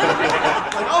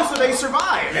 oh, so they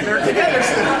survived and they're together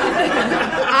still.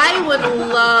 I would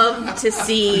love to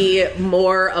see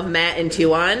more of Matt and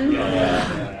Tuan.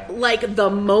 Like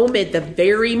the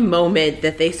very moment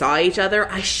that they saw each other,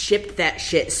 I shipped that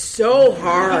shit so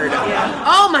hard.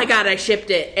 Oh my god, I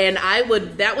shipped it. And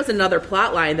that was another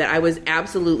plot line that I was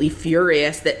absolutely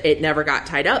furious that it never got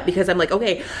tied up, because I'm like,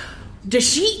 okay,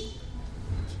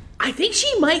 I think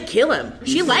she might kill him.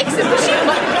 She likes him,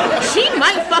 but she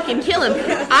might fucking kill him.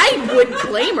 I wouldn't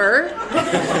blame her,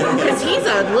 because he's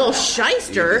a little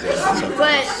shyster.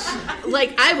 But,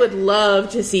 like, I would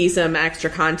love to see some extra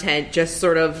content, just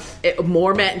sort of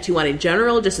more Matt and Tuan in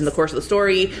general, just in the course of the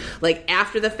story. Like,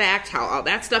 after the fact, how all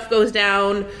that stuff goes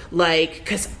down. Like,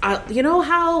 because, you know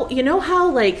how,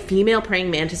 like, female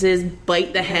praying mantises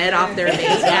bite the head off their mate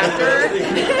after?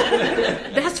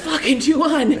 That's fucking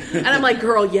Tuan. And I'm like,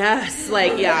 girl, yes.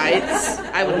 Like,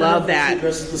 yeah, I would love that.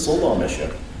 This is the Soul Doll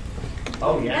mission.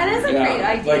 Oh, yeah. That is a great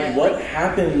idea. Like, what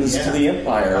happens to the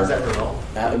Empire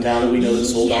now that we know that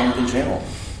Soul Doll can channel?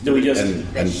 Do we just...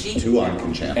 And Tuan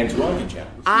can channel. And Tuan can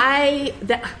channel.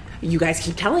 You guys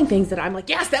keep telling things that I'm like,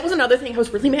 yes, that was another thing I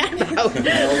was really mad about.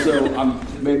 Also,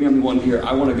 maybe I'm the one here.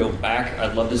 I want to go back.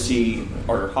 I'd love to see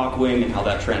Arthur Hawkwing and how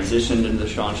that transitioned into the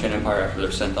Shan Empire after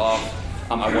they're sent off.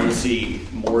 I want to see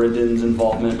Moradin's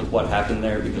involvement with what happened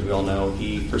there, because we all know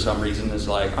he, for some reason, is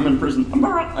like, I'm in prison.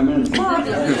 I'm in. So I'd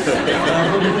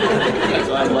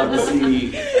love to see.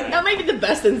 That might be the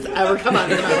best thing's ever come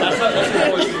out of your mouth.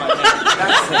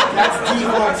 That's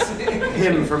default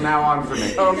him from now on for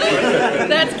me. Okay.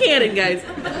 That's canon, guys.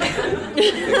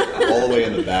 All the way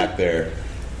in the back there.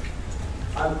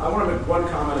 I want to make one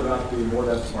comment about the more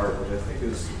depth part, which I think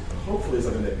is hopefully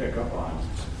something they pick up on.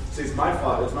 See, it's my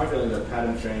feeling that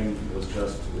Patton Fane was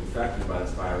just infected by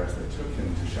this virus that took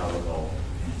him to Shallow Gulf.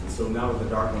 And so now that the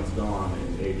Dark One's gone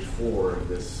in Age 4,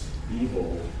 this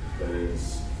evil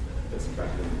that's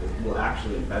infected will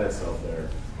actually embed itself there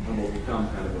and will become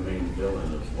kind of the main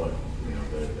villain of what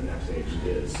the next age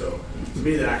is. So to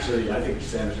me, that actually, I think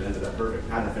Sanderson ends up perfect.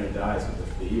 Patton Fane dies,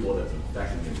 but the evil that's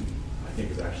infecting him, I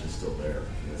think, is actually still there.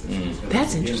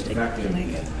 That's interesting. Affecting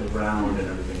the ground and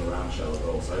everything around Shallow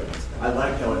Gulf. So I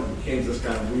like how it became this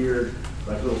kind of weird,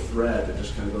 like, little thread that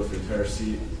just kind of goes through the entire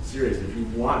series. If you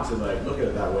want to look at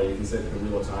it that way, you can say that The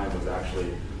Wheel of Time was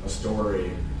actually a story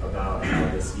about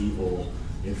how this evil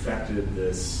infected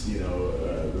this,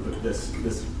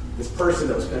 this person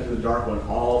that was connected to the Dark One,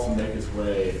 all to make its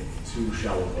way to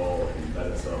Shallow Gulf and embed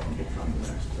itself and become the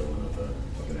next villain of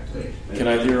the next age. Can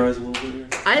I theorize a little bit here?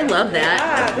 I love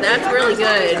that. That's really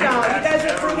good. You guys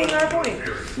are proving our point.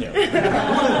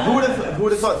 Yeah. Who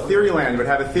would have thought Theoryland would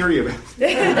have a theory about it?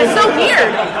 It's so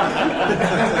weird.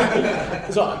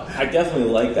 So I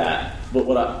definitely like that. But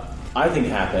what I think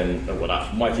happened, or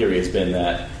my theory has been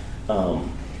that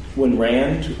when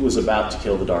Rand was about to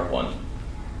kill the Dark One,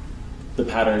 the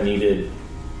Pattern needed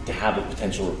to have a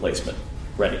potential replacement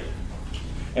ready.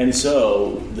 And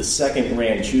so the second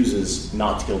Rand chooses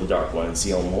not to kill the Dark One and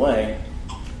seal him away,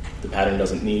 the Pattern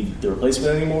doesn't need the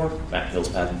replacement anymore. Matt kills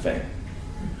Patton Fane.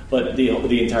 But the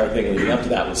entire thing leading up to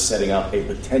that was setting up a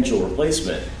potential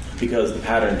replacement, because the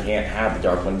Pattern can't have the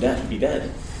Dark One be dead,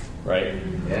 right?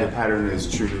 Yeah. The Pattern is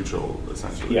true neutral,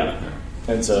 essentially. Yeah.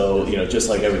 And so, just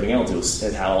like everything else,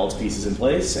 it had all its pieces in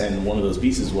place, and one of those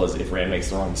pieces was if Rand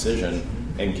makes the wrong decision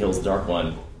and kills the Dark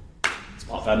One, it's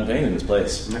Paul Patton Fane in his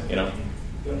place,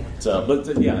 So, but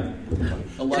yeah.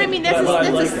 I mean,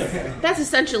 that's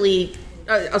essentially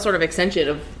a sort of extension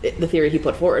of the theory he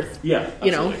put forth. Yeah,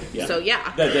 Yeah. So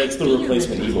yeah, that's the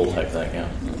replacement evil type thing. Yeah.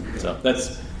 So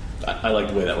I like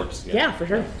the way that works. Yeah, for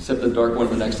sure. Except the Dark One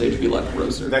of the next stage would be like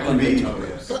Roser. That can be.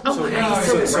 So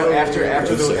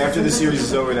after the series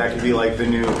is over, that could be like the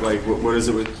new, like, what is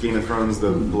it with Game of Thrones, the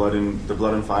Blood and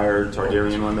Fire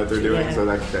Targaryen one that they're doing. Yeah. So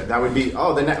that would be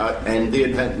and the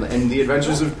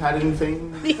Adventures of Patton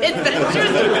Fane. The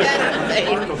Adventures of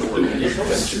Patton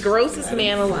Fane. Grossest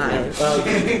man alive.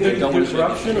 The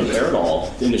disruption of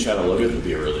Eredal into Shadow Logos would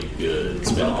be a really good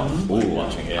spin-off.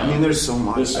 Watching it. I mean, there's so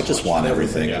much. I just want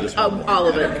everything. All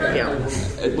of it. Yeah.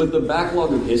 With the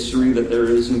backlog of history that there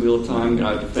is in Wheel of Time,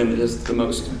 I defend it as the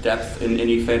most depth in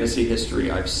any fantasy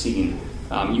history I've seen.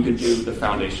 You could do the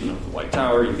foundation of the White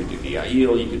Tower, you could do the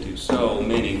Aiel, you could do so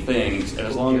many things. And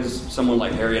as long as someone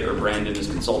like Harriet or Brandon is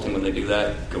consulting when they do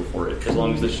that, go for it. As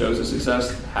long as the show's a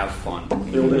success, have fun.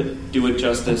 Build it, do it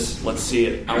justice, let's see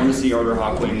it. I want to see Arthur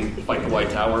Hawkwing fight the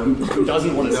White Tower. Who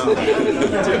doesn't want to see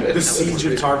that? The Siege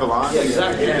of Tarvalon? Yeah,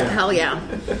 exactly. Yeah. Hell yeah.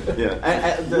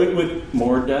 Yeah. With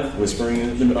more death whispering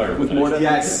in the or with more death.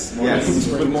 Yes.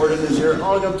 With more death is your.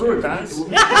 Oh, go through it, guys.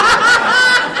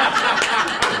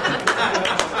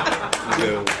 I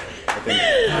think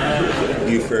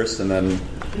first, and then...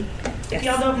 If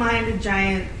y'all don't mind a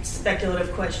giant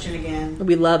speculative question again.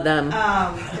 We love them.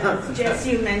 Jess,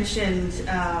 you mentioned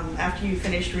after you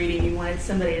finished reading, you wanted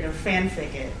somebody to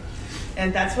fanfic it.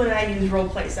 And that's what I use role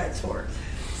play sites for.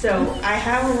 So I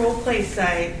have a role play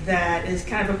site that is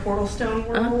kind of a Portal Stone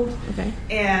world. Okay.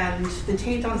 And the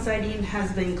taint on Sidene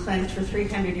has been cleansed for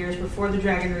 300 years before the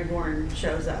Dragon Reborn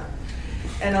shows up.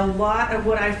 And a lot of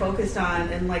what I focused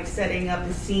on in like setting up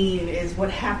the scene is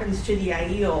what happens to the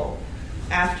Aiel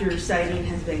after Sidene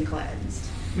has been cleansed.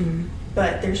 Mm-hmm.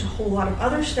 But there's a whole lot of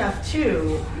other stuff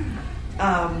too.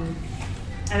 And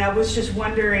I was just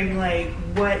wondering like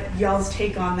what y'all's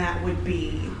take on that would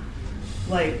be.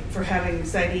 Like for having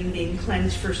Sidene being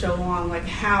cleansed for so long, like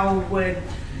how would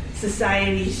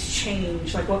societies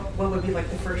change? Like what would be like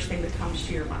the first thing that comes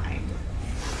to your mind?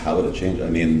 How would it change? I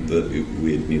mean,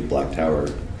 we'd need Black Tower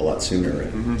a lot sooner, right?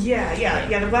 Mm-hmm.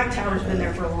 Yeah. The Black Tower's been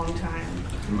there for a long time.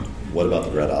 What about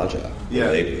the Red Aja?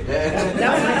 Yeah. They do.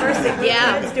 That was my first thing.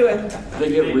 Yeah. Let's do it. They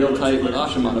get real tight with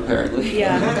Ashaman, apparently.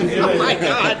 Yeah. Oh my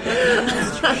god.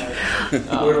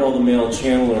 Where do all the male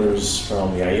channelers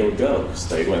from the Aiel go?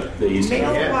 They used to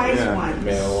Male-wise ones.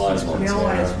 Male-wise ones.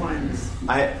 Male-wise ones.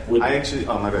 I actually...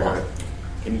 Oh, my bad.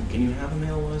 Can you have a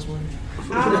male-wise one?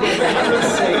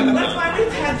 That's why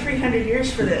we've had 300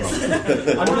 years for this.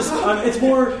 It's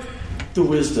more the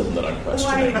wisdom that I'm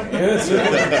questioning.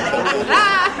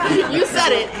 You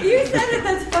said it. You said it.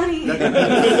 That's funny.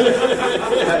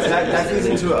 That feeds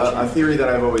into a theory that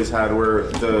I've always had, where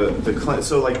the clan,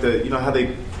 so like the how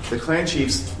the clan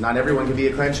chiefs, not everyone can be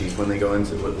a clan chief when they go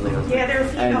into Yeah, there are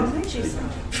female clan chiefs.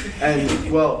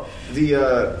 And well,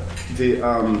 the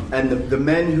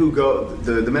men who go,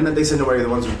 the men that they send away are the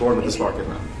ones who are born with the spark in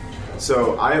them.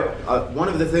 So one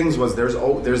of the things was there's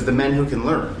the men who can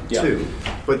learn too,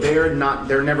 but they'll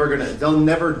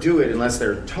never do it unless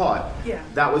they're taught. Yeah.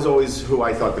 That was always who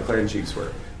I thought the clan chiefs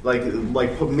were. Like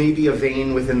maybe a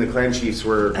vein within the clan chiefs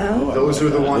were those who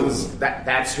are the ones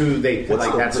that's who they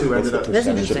that's who ended up. What's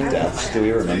the percentage of deaths? Do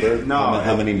we remember? No.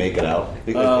 How many make it out?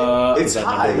 It's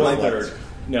high. One third.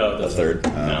 No, a third.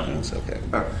 No, it's okay.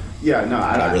 Yeah, no,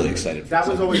 I'm not really excited. That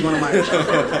was always one of my. I just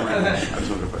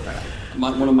wanted to put that out.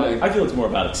 I feel it's more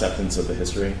about acceptance of the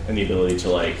history and the ability to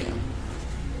be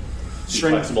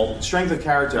flexible. Strength of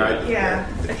character.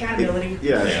 Accountability.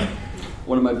 Yeah.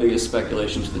 One of my biggest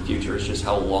speculations of the future is just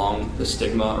how long the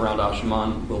stigma around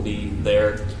Ashaman will be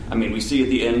there. I mean, we see at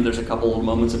the end there's a couple of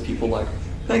moments of people like,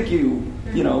 thank you,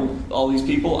 all these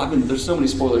people. There's so many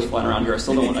spoilers flying around here. I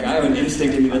still don't I have an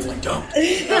instinct in me that's like, don't.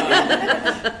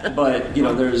 But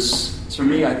for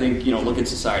me, I think, look at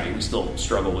society. We still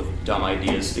struggle with dumb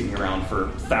ideas sticking around for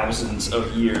thousands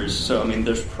of years. So, I mean,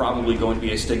 there's probably going to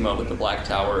be a stigma with the Black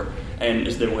Tower. And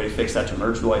is there a way to fix that, to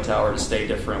merge the White Tower, to stay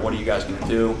different? What are you guys going to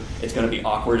do? It's going to be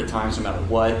awkward at times no matter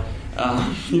what.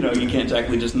 You can't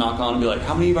exactly just knock on and be like,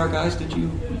 how many of our guys did you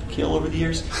kill over the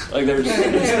years? Like, there's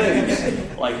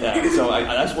things like that. So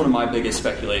that's one of my biggest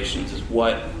speculations, is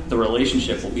what the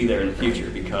relationship will be there in the future,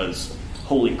 because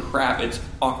holy crap, it's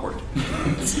awkward.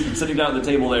 Sitting down at the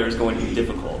table there is going to be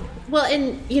difficult. Well,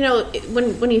 and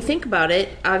when you think about it,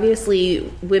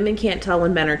 obviously women can't tell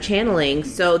when men are channeling,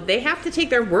 so they have to take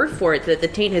their word for it that the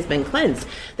taint has been cleansed.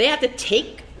 They have to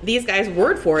take these guys'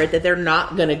 word for it that they're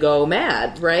not going to go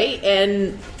mad, right?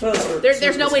 And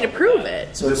there's no way to prove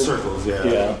it. So the circles,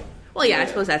 yeah. Well, yeah, I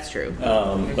suppose that's true.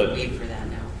 There's a weave for that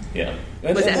now. Yeah.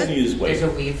 What's that? There's a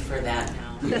weave for that now.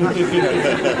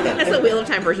 That's the Wheel of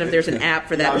Time version. If there's an app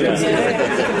for that, there's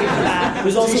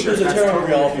a Terran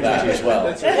Real for that as well.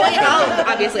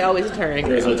 Obviously, always a Terran.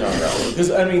 There's a Terran Real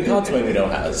because Consummate we know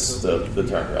has the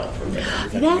Terran Real for me.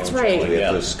 That's right. We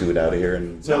have to scoot out of here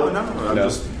and. No. I'm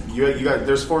just. You got.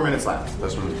 There's 4 minutes left.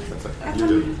 That's it. You're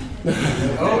good.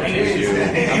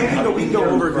 We can go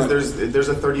over because there's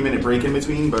a 30-minute break in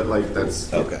between, but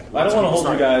that's okay. I don't want to hold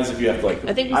you guys if you have to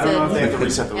I think I don't know if they have to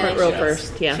reset the roll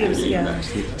first. Yeah.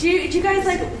 Do you guys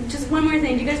just one more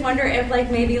thing? Do you guys wonder if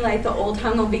maybe the old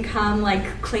tongue will become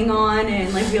Klingon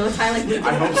and Wheel of Time? People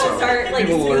start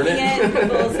speaking it.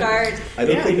 People will start. I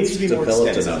don't think it's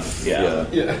developed enough. Yeah.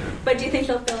 But do you think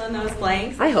they'll fill in those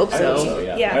blanks? I hope so.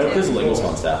 Yeah. I hope there's a linguist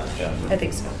on staff. Yeah. I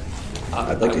think so.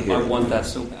 I'd like to hear. I want that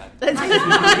so bad.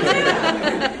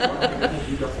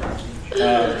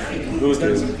 Who was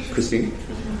next? Christine?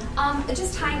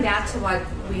 Just tying back to what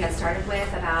we had started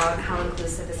with about how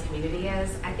inclusive this community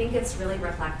is, I think it's really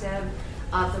reflective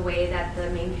of the way that the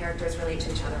main characters relate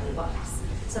to each other in the books.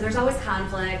 So there's always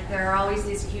conflict, there are always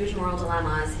these huge moral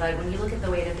dilemmas, but when you look at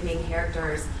the way that the main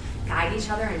characters guide each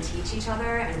other and teach each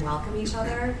other and welcome each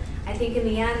other, I think in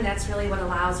the end that's really what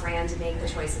allows Rand to make the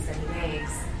choices that he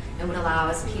makes. and what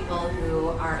allows people who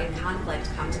are in conflict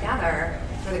to come together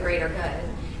for the greater good.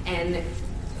 And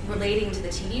relating to the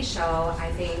TV show,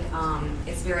 I think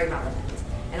it's very relevant.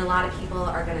 And a lot of people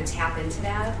are going to tap into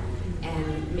that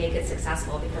and make it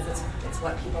successful because it's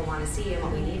what people want to see and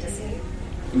what we need to see.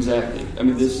 Exactly. I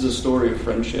mean, this is a story of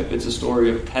friendship. It's a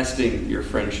story of testing your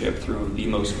friendship through the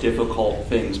most difficult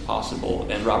things possible.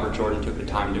 And Robert Jordan took the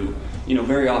time to,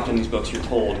 very often in these books you're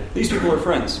told, these people are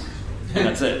friends, and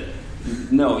that's it.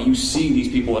 No, you see these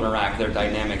people interact, their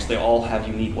dynamics. They all have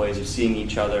unique ways of seeing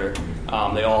each other.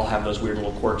 They all have those weird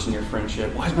little quirks in your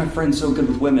friendship. Why is my friend so good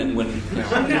with women?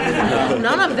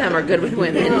 None of them are good with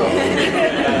women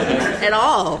at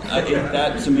all.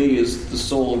 That to me is the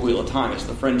soul of Wheel of Time. It's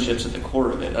the friendships at the core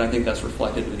of it. And I think that's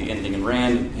reflected with the ending in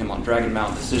Rand, him on Dragon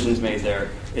Mount, decisions made there.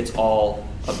 It's all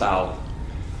about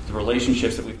the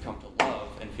relationships that we've come to love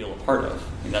and feel a part of.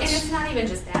 And it's not even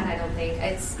just that, I don't think.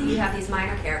 It's you have these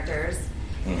minor characters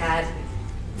that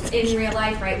in real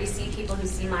life, right, we see people who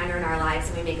seem minor in our lives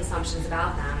and we make assumptions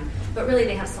about them, but really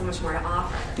they have so much more to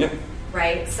offer. Yeah.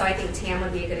 Right? So I think Tam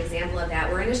would be a good example of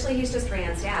that, where initially he's just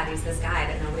Rand's dad. He's this guy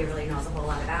that nobody really knows a whole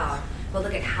lot about. But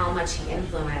look at how much he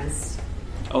influenced.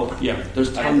 Oh, yeah.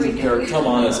 There's tons of characters. Tom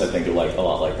Honest, I think, a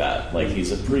lot like that. Like,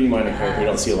 he's a pretty minor character. You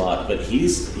don't see a lot, but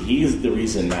he's the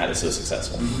reason Matt is so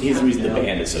successful. He's the reason the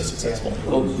band is so successful.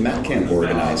 Well, Matt can't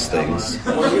organize things.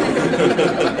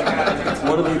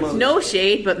 No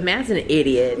shade, but Matt's an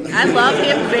idiot. I love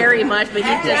him very much, but he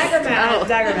just...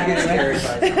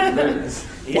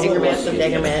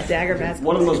 Daggermat.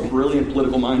 One of the most brilliant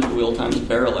political minds of the Wheel of Time is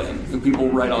Barrelane, who people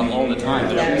write on all the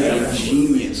time. They're a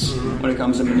genius when it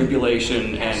comes to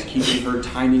manipulation and keeping her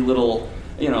tiny little,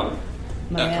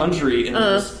 country in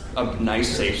a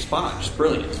nice, safe spot. Just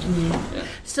brilliant. Mm-hmm. Yeah.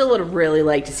 Still would have really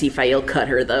liked to see Fael cut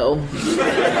her, though.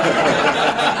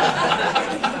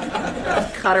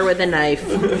 Cut her with a knife.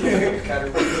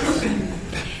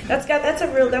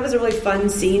 That was a really fun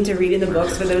scene to read in the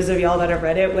books for those of y'all that have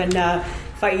read it, when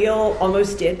Fael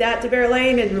almost did that to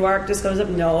Barrelane, and Mark just goes up,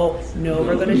 no,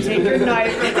 we're going to take your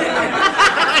knife.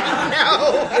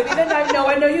 No. Give me the knife. No,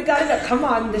 I know you got it. Come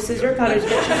on, this is your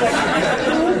punishment. She's like,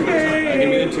 okay. Give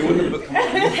me the two in the book.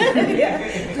 Yeah,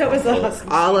 that was awesome.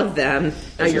 All of them.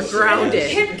 Now you're grounded.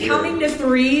 Him counting to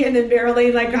 3, and then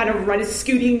Barrelane kind of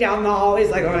scooting down the hall. He's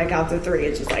like, oh, I count to 3.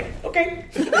 It's just like, okay.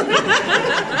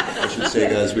 I should say,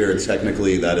 guys, we are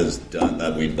technically, that is done.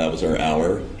 That was our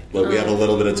hour. But we have a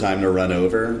little bit of time to run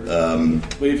over.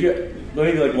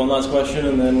 Maybe like one last question,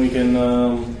 and then we can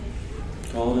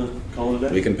call it a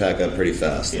day. We can pack up pretty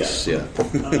fast. Just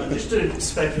a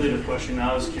speculative question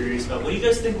I was curious about. What do you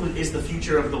guys think is the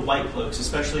future of the White Cloaks,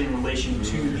 especially in relation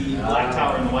to the Black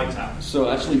Tower and the White Tower? So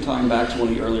actually tying back to one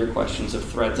of the earlier questions of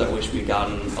threads I wish we'd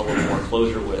gotten a little more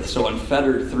closure with. So on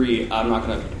Fettered 3, I'm not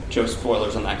going to show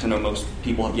spoilers on that because I know most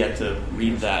people have yet to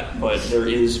read that, but there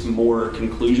is more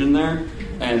conclusion there.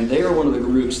 And they are one of the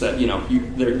groups that, you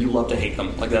love to hate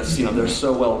them. Like that's, they're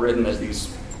so well written as these,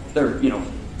 they're,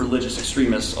 religious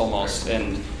extremists almost,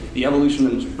 and the evolution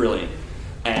of them is brilliant.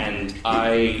 And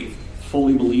I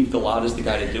fully believe the Lot is the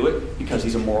guy to do it because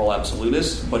he's a moral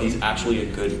absolutist, but he's actually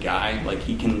a good guy. Like,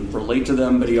 he can relate to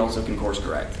them, but he also can course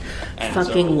correct. And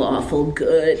fucking lawful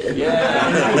good.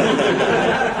 Yeah.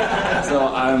 So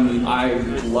I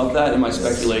love that, and my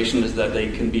speculation is that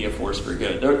they can be a force for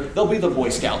good. They'll be the Boy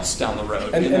Scouts down the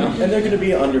road. And they're going to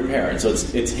be under Perrin, so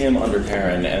it's him under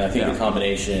Perrin, and I think the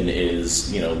combination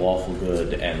is, lawful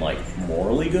good and,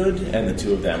 morally good, and the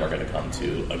two of them are going to come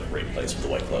to a great place for the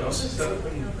White Cloaks.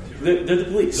 They're the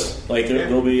police.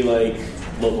 They'll be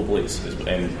local police,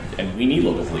 and we need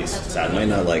local police. Sadly, you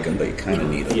might not like them, but you kind of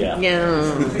need them. Yeah.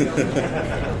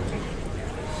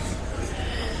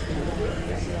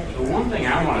 The one thing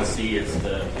I want to see is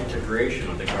the integration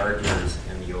of the gardeners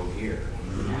and the Ogier.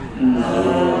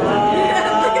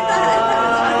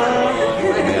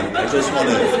 I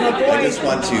just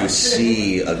want to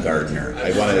see a gardener.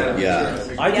 I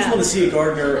just want to see a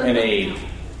gardener and a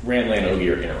Randland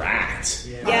Ogier interact.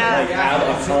 Yeah. Have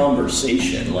a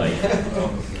conversation.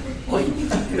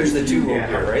 There's the two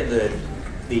Ogier, right? The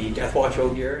Death Watch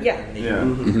Ogier. Yeah.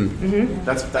 Mm-hmm.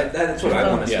 That's what I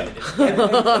want to see.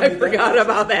 I forgot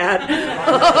about that.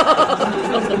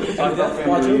 Death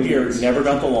Watch Ogier never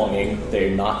got the longing. They're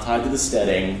not tied to the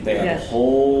steading. They have a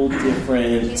whole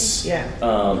different.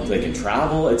 They can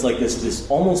travel. It's like this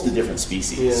almost a different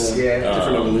species. Different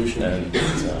evolution.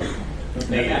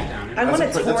 I want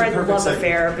a torrid love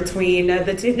affair between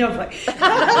the two. No,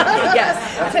 yes.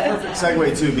 That's a perfect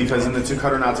segue, too, because in the To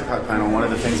Cut or Not to Cut panel, one of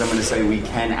the things I'm going to say we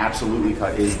can absolutely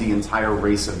cut is the entire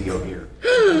race of the Ogier.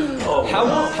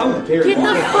 How dare Get the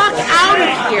fuck out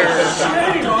of here!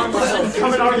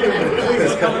 Come and argue.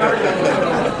 Please, come and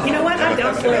argue. You know what? I'm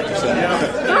down for it.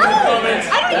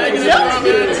 I don't even know.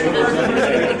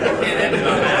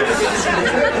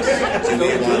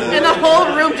 And the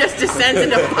whole room just descends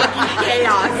into fucking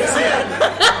chaos.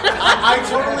 I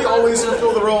totally always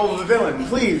fulfill the role of the villain.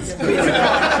 Please. Do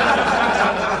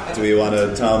we want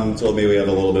to? Tom told me we have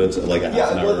a little bit of like a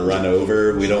half an hour to run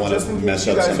over. We don't want to mess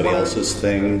up somebody else's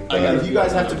thing. If you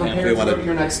guys have to prepare to go to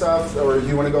your next stuff, or if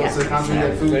you want to go to the concert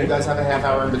and get food, you guys have a half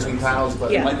hour in between panels.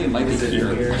 But Mike is in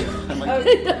here.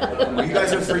 You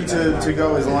guys are free to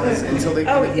go as long as until they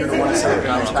come in here to want to set up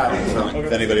your panel. So.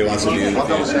 If anybody wants to do, we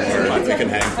can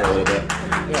hang for a little bit.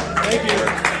 Thank you.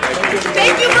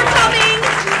 Thank you for coming.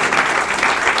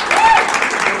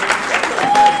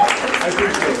 I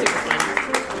appreciate it.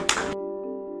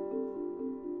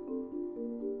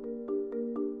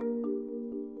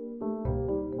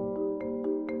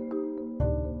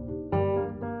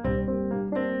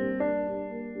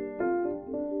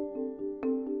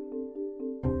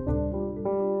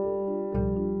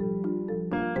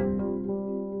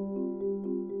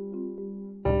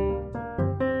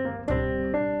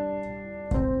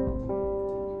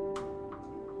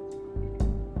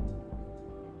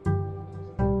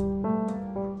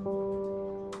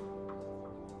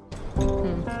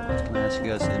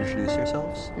 You guys to introduce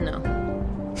yourselves? No.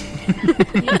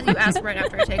 You ask right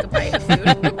after I take a bite of food.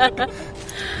 Can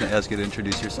I ask you to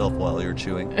introduce yourself while you're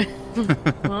chewing?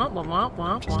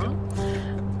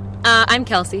 I'm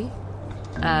Kelsey,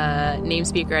 name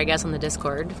speaker, I guess, on the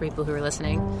Discord for people who are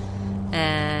listening.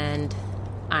 And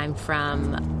I'm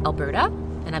from Alberta,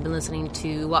 and I've been listening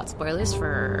to WOT Spoilers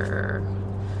for,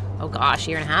 a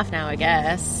year and a half now, I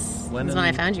guess. That's when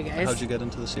I found you guys. How'd you get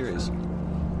into the series?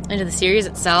 Into the series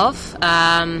itself.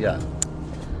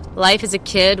 Life as a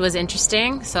kid was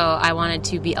interesting, so I wanted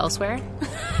to be elsewhere.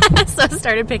 So I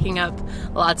started picking up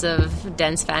lots of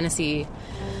dense fantasy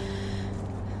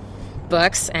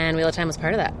books, and Wheel of Time was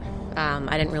part of that.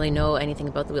 I didn't really know anything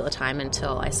about the Wheel of Time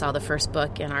until I saw the first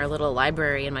book in our little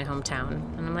library in my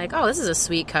hometown. And I'm like, oh, this is a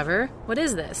sweet cover. What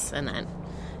is this? And then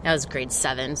I was grade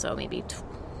 7, so maybe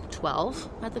 12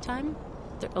 at the time,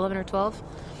 11 or 12.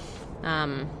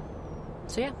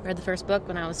 So yeah, read the first book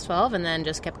when I was 12 and then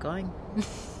just kept going. You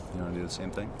want to do the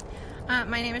same thing?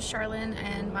 My name is Charlene,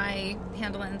 and my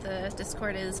handle in the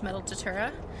Discord is Metal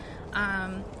Datura.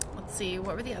 Let's see,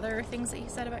 what were the other things that you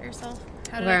said about yourself?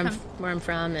 Where I'm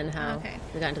from and how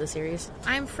we got into the series.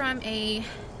 I'm from a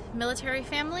military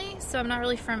family, so I'm not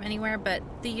really from anywhere but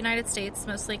the United States,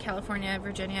 mostly California,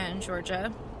 Virginia, and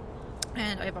Georgia.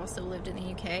 And I've also lived in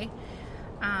the UK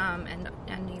and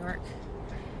New York.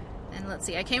 And let's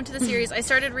see, I came to the series. I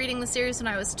started reading the series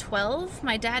when I was 12.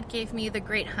 My dad gave me The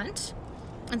Great Hunt.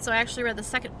 And so I actually read the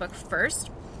second book first.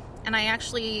 And I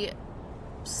actually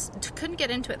couldn't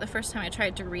get into it the first time I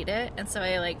tried to read it. And so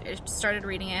I started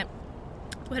reading it,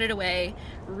 put it away,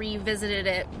 revisited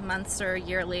it months or a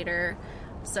year later.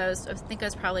 So I think I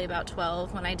was probably about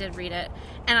 12 when I did read it.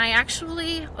 And I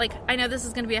actually, I know this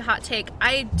is going to be a hot take,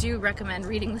 I do recommend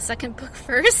reading the second book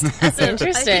first. Interesting.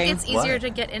 I think it's easier to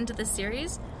get into the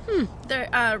series.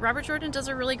 Robert Jordan does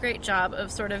a really great job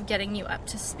of sort of getting you up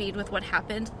to speed with what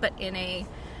happened, but in a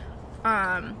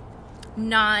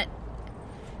not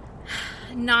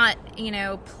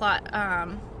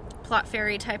plot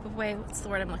fairy type of way. What's the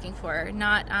word I'm looking for?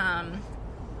 Not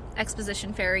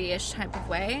exposition fairy-ish type of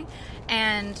way.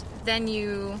 And then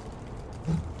you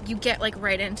get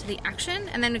right into the action,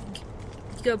 and then if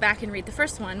you go back and read the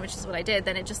first one, which is what I did,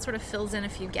 then it just sort of fills in a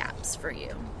few gaps for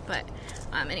you. But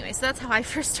anyway, so that's how I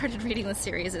first started reading the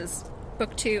series, is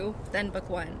book 2, then book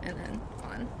 1, and then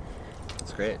on.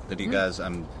 That's great. Did you guys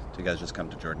just come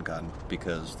to JordanCon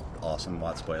because awesome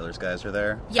WOT Spoilers guys are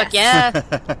there? Yes. Yeah.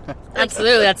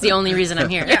 Absolutely. That's the only reason I'm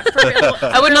here. Yeah, for real.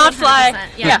 I would not fly.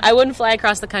 Yeah, I wouldn't fly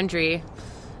across the country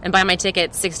and buy my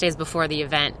ticket 6 days before the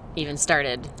event even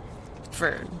started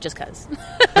just because.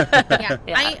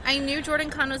 Yeah. I knew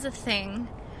JordanCon was a thing,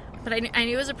 but I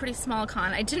knew it was a pretty small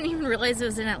con. I didn't even realize it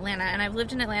was in Atlanta, and I've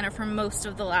lived in Atlanta for most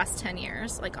of the last 10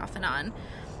 years, off and on.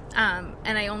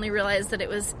 And I only realized that it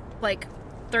was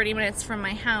 30 minutes from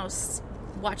my house,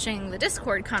 watching the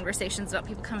Discord conversations about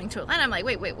people coming to Atlanta. I'm like,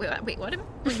 wait, what?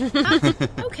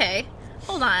 Okay,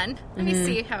 hold on. Let me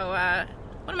see how,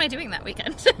 what am I doing that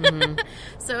weekend?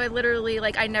 So I literally,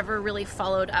 I never really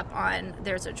followed up on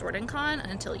there's a JordanCon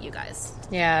until you guys.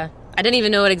 Yeah. I didn't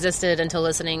even know it existed until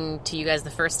listening to you guys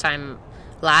the first time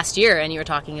last year, and you were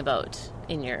talking about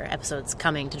in your episodes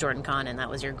coming to JordanCon, and that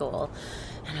was your goal.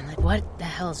 And I'm like, what the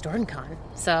hell is JordanCon?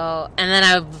 So, and then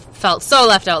I felt so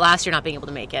left out last year not being able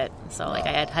to make it. So, like,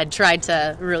 I had tried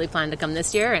to really plan to come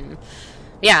this year, and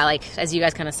yeah, like, as you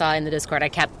guys kind of saw in the Discord, I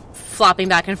kept flopping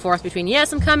back and forth between,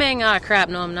 yes, I'm coming, crap,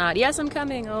 no, I'm not. Yes, I'm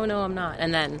coming, oh, no, I'm not.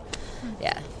 And then,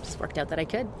 yeah, it just worked out that I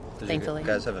could, thankfully. Do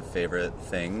you guys have a favorite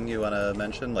thing you want to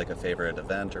mention, like a favorite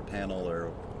event or panel,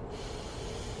 or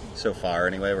so far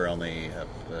anyway? We're only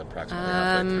approximately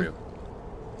halfway through.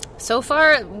 So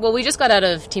far, well, we just got out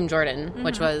of Team Jordan,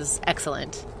 which was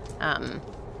excellent.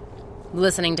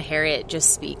 Listening to Harriet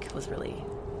just speak was really,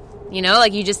 you know,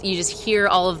 like you just hear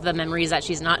all of the memories that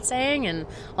she's not saying and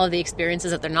all of the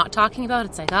experiences that they're not talking about.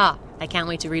 It's like, I can't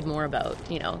wait to read more about,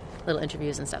 you know, little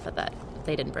interviews and stuff like that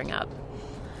they didn't bring up.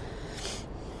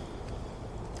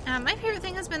 My favorite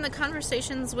thing has been the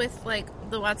conversations with, like,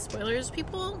 the WOT spoilers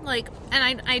people. Like,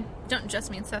 and I don't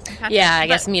just mean Seth and Patrick. Yeah, I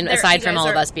guess aside from all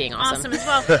of us being awesome. Awesome as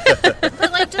well.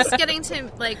 But, like, just getting to,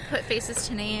 like, put faces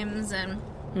to names and,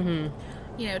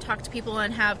 you know, talk to people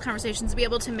and have conversations, be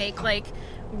able to make, like,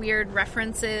 weird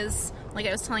references. Like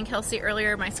I was telling Kelsey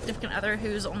earlier, my significant other,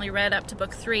 who's only read up to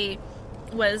book 3,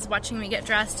 was watching me get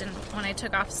dressed, and when I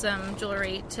took off some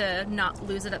jewelry to not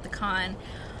lose it at the con,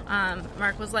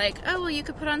 Mark was like, oh, well, you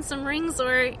could put on some rings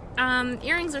or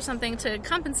earrings or something to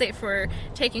compensate for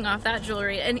taking off that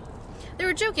jewelry. And they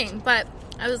were joking, but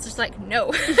I was just like,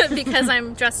 no, because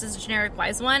I'm dressed as a generic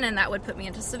wise one, and that would put me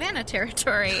into Savannah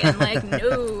territory. And like,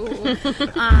 no.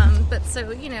 But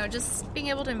so, you know, just being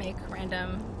able to make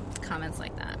random comments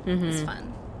like that is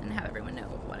fun, and have everyone know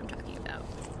what I'm talking about.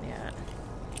 Yeah.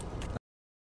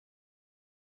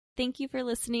 Thank you for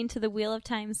listening to the Wheel of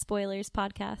Time Spoilers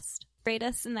podcast. Rate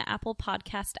us in the Apple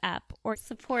Podcast app or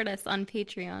support us on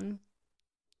Patreon.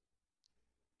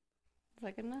 Is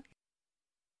that good enough?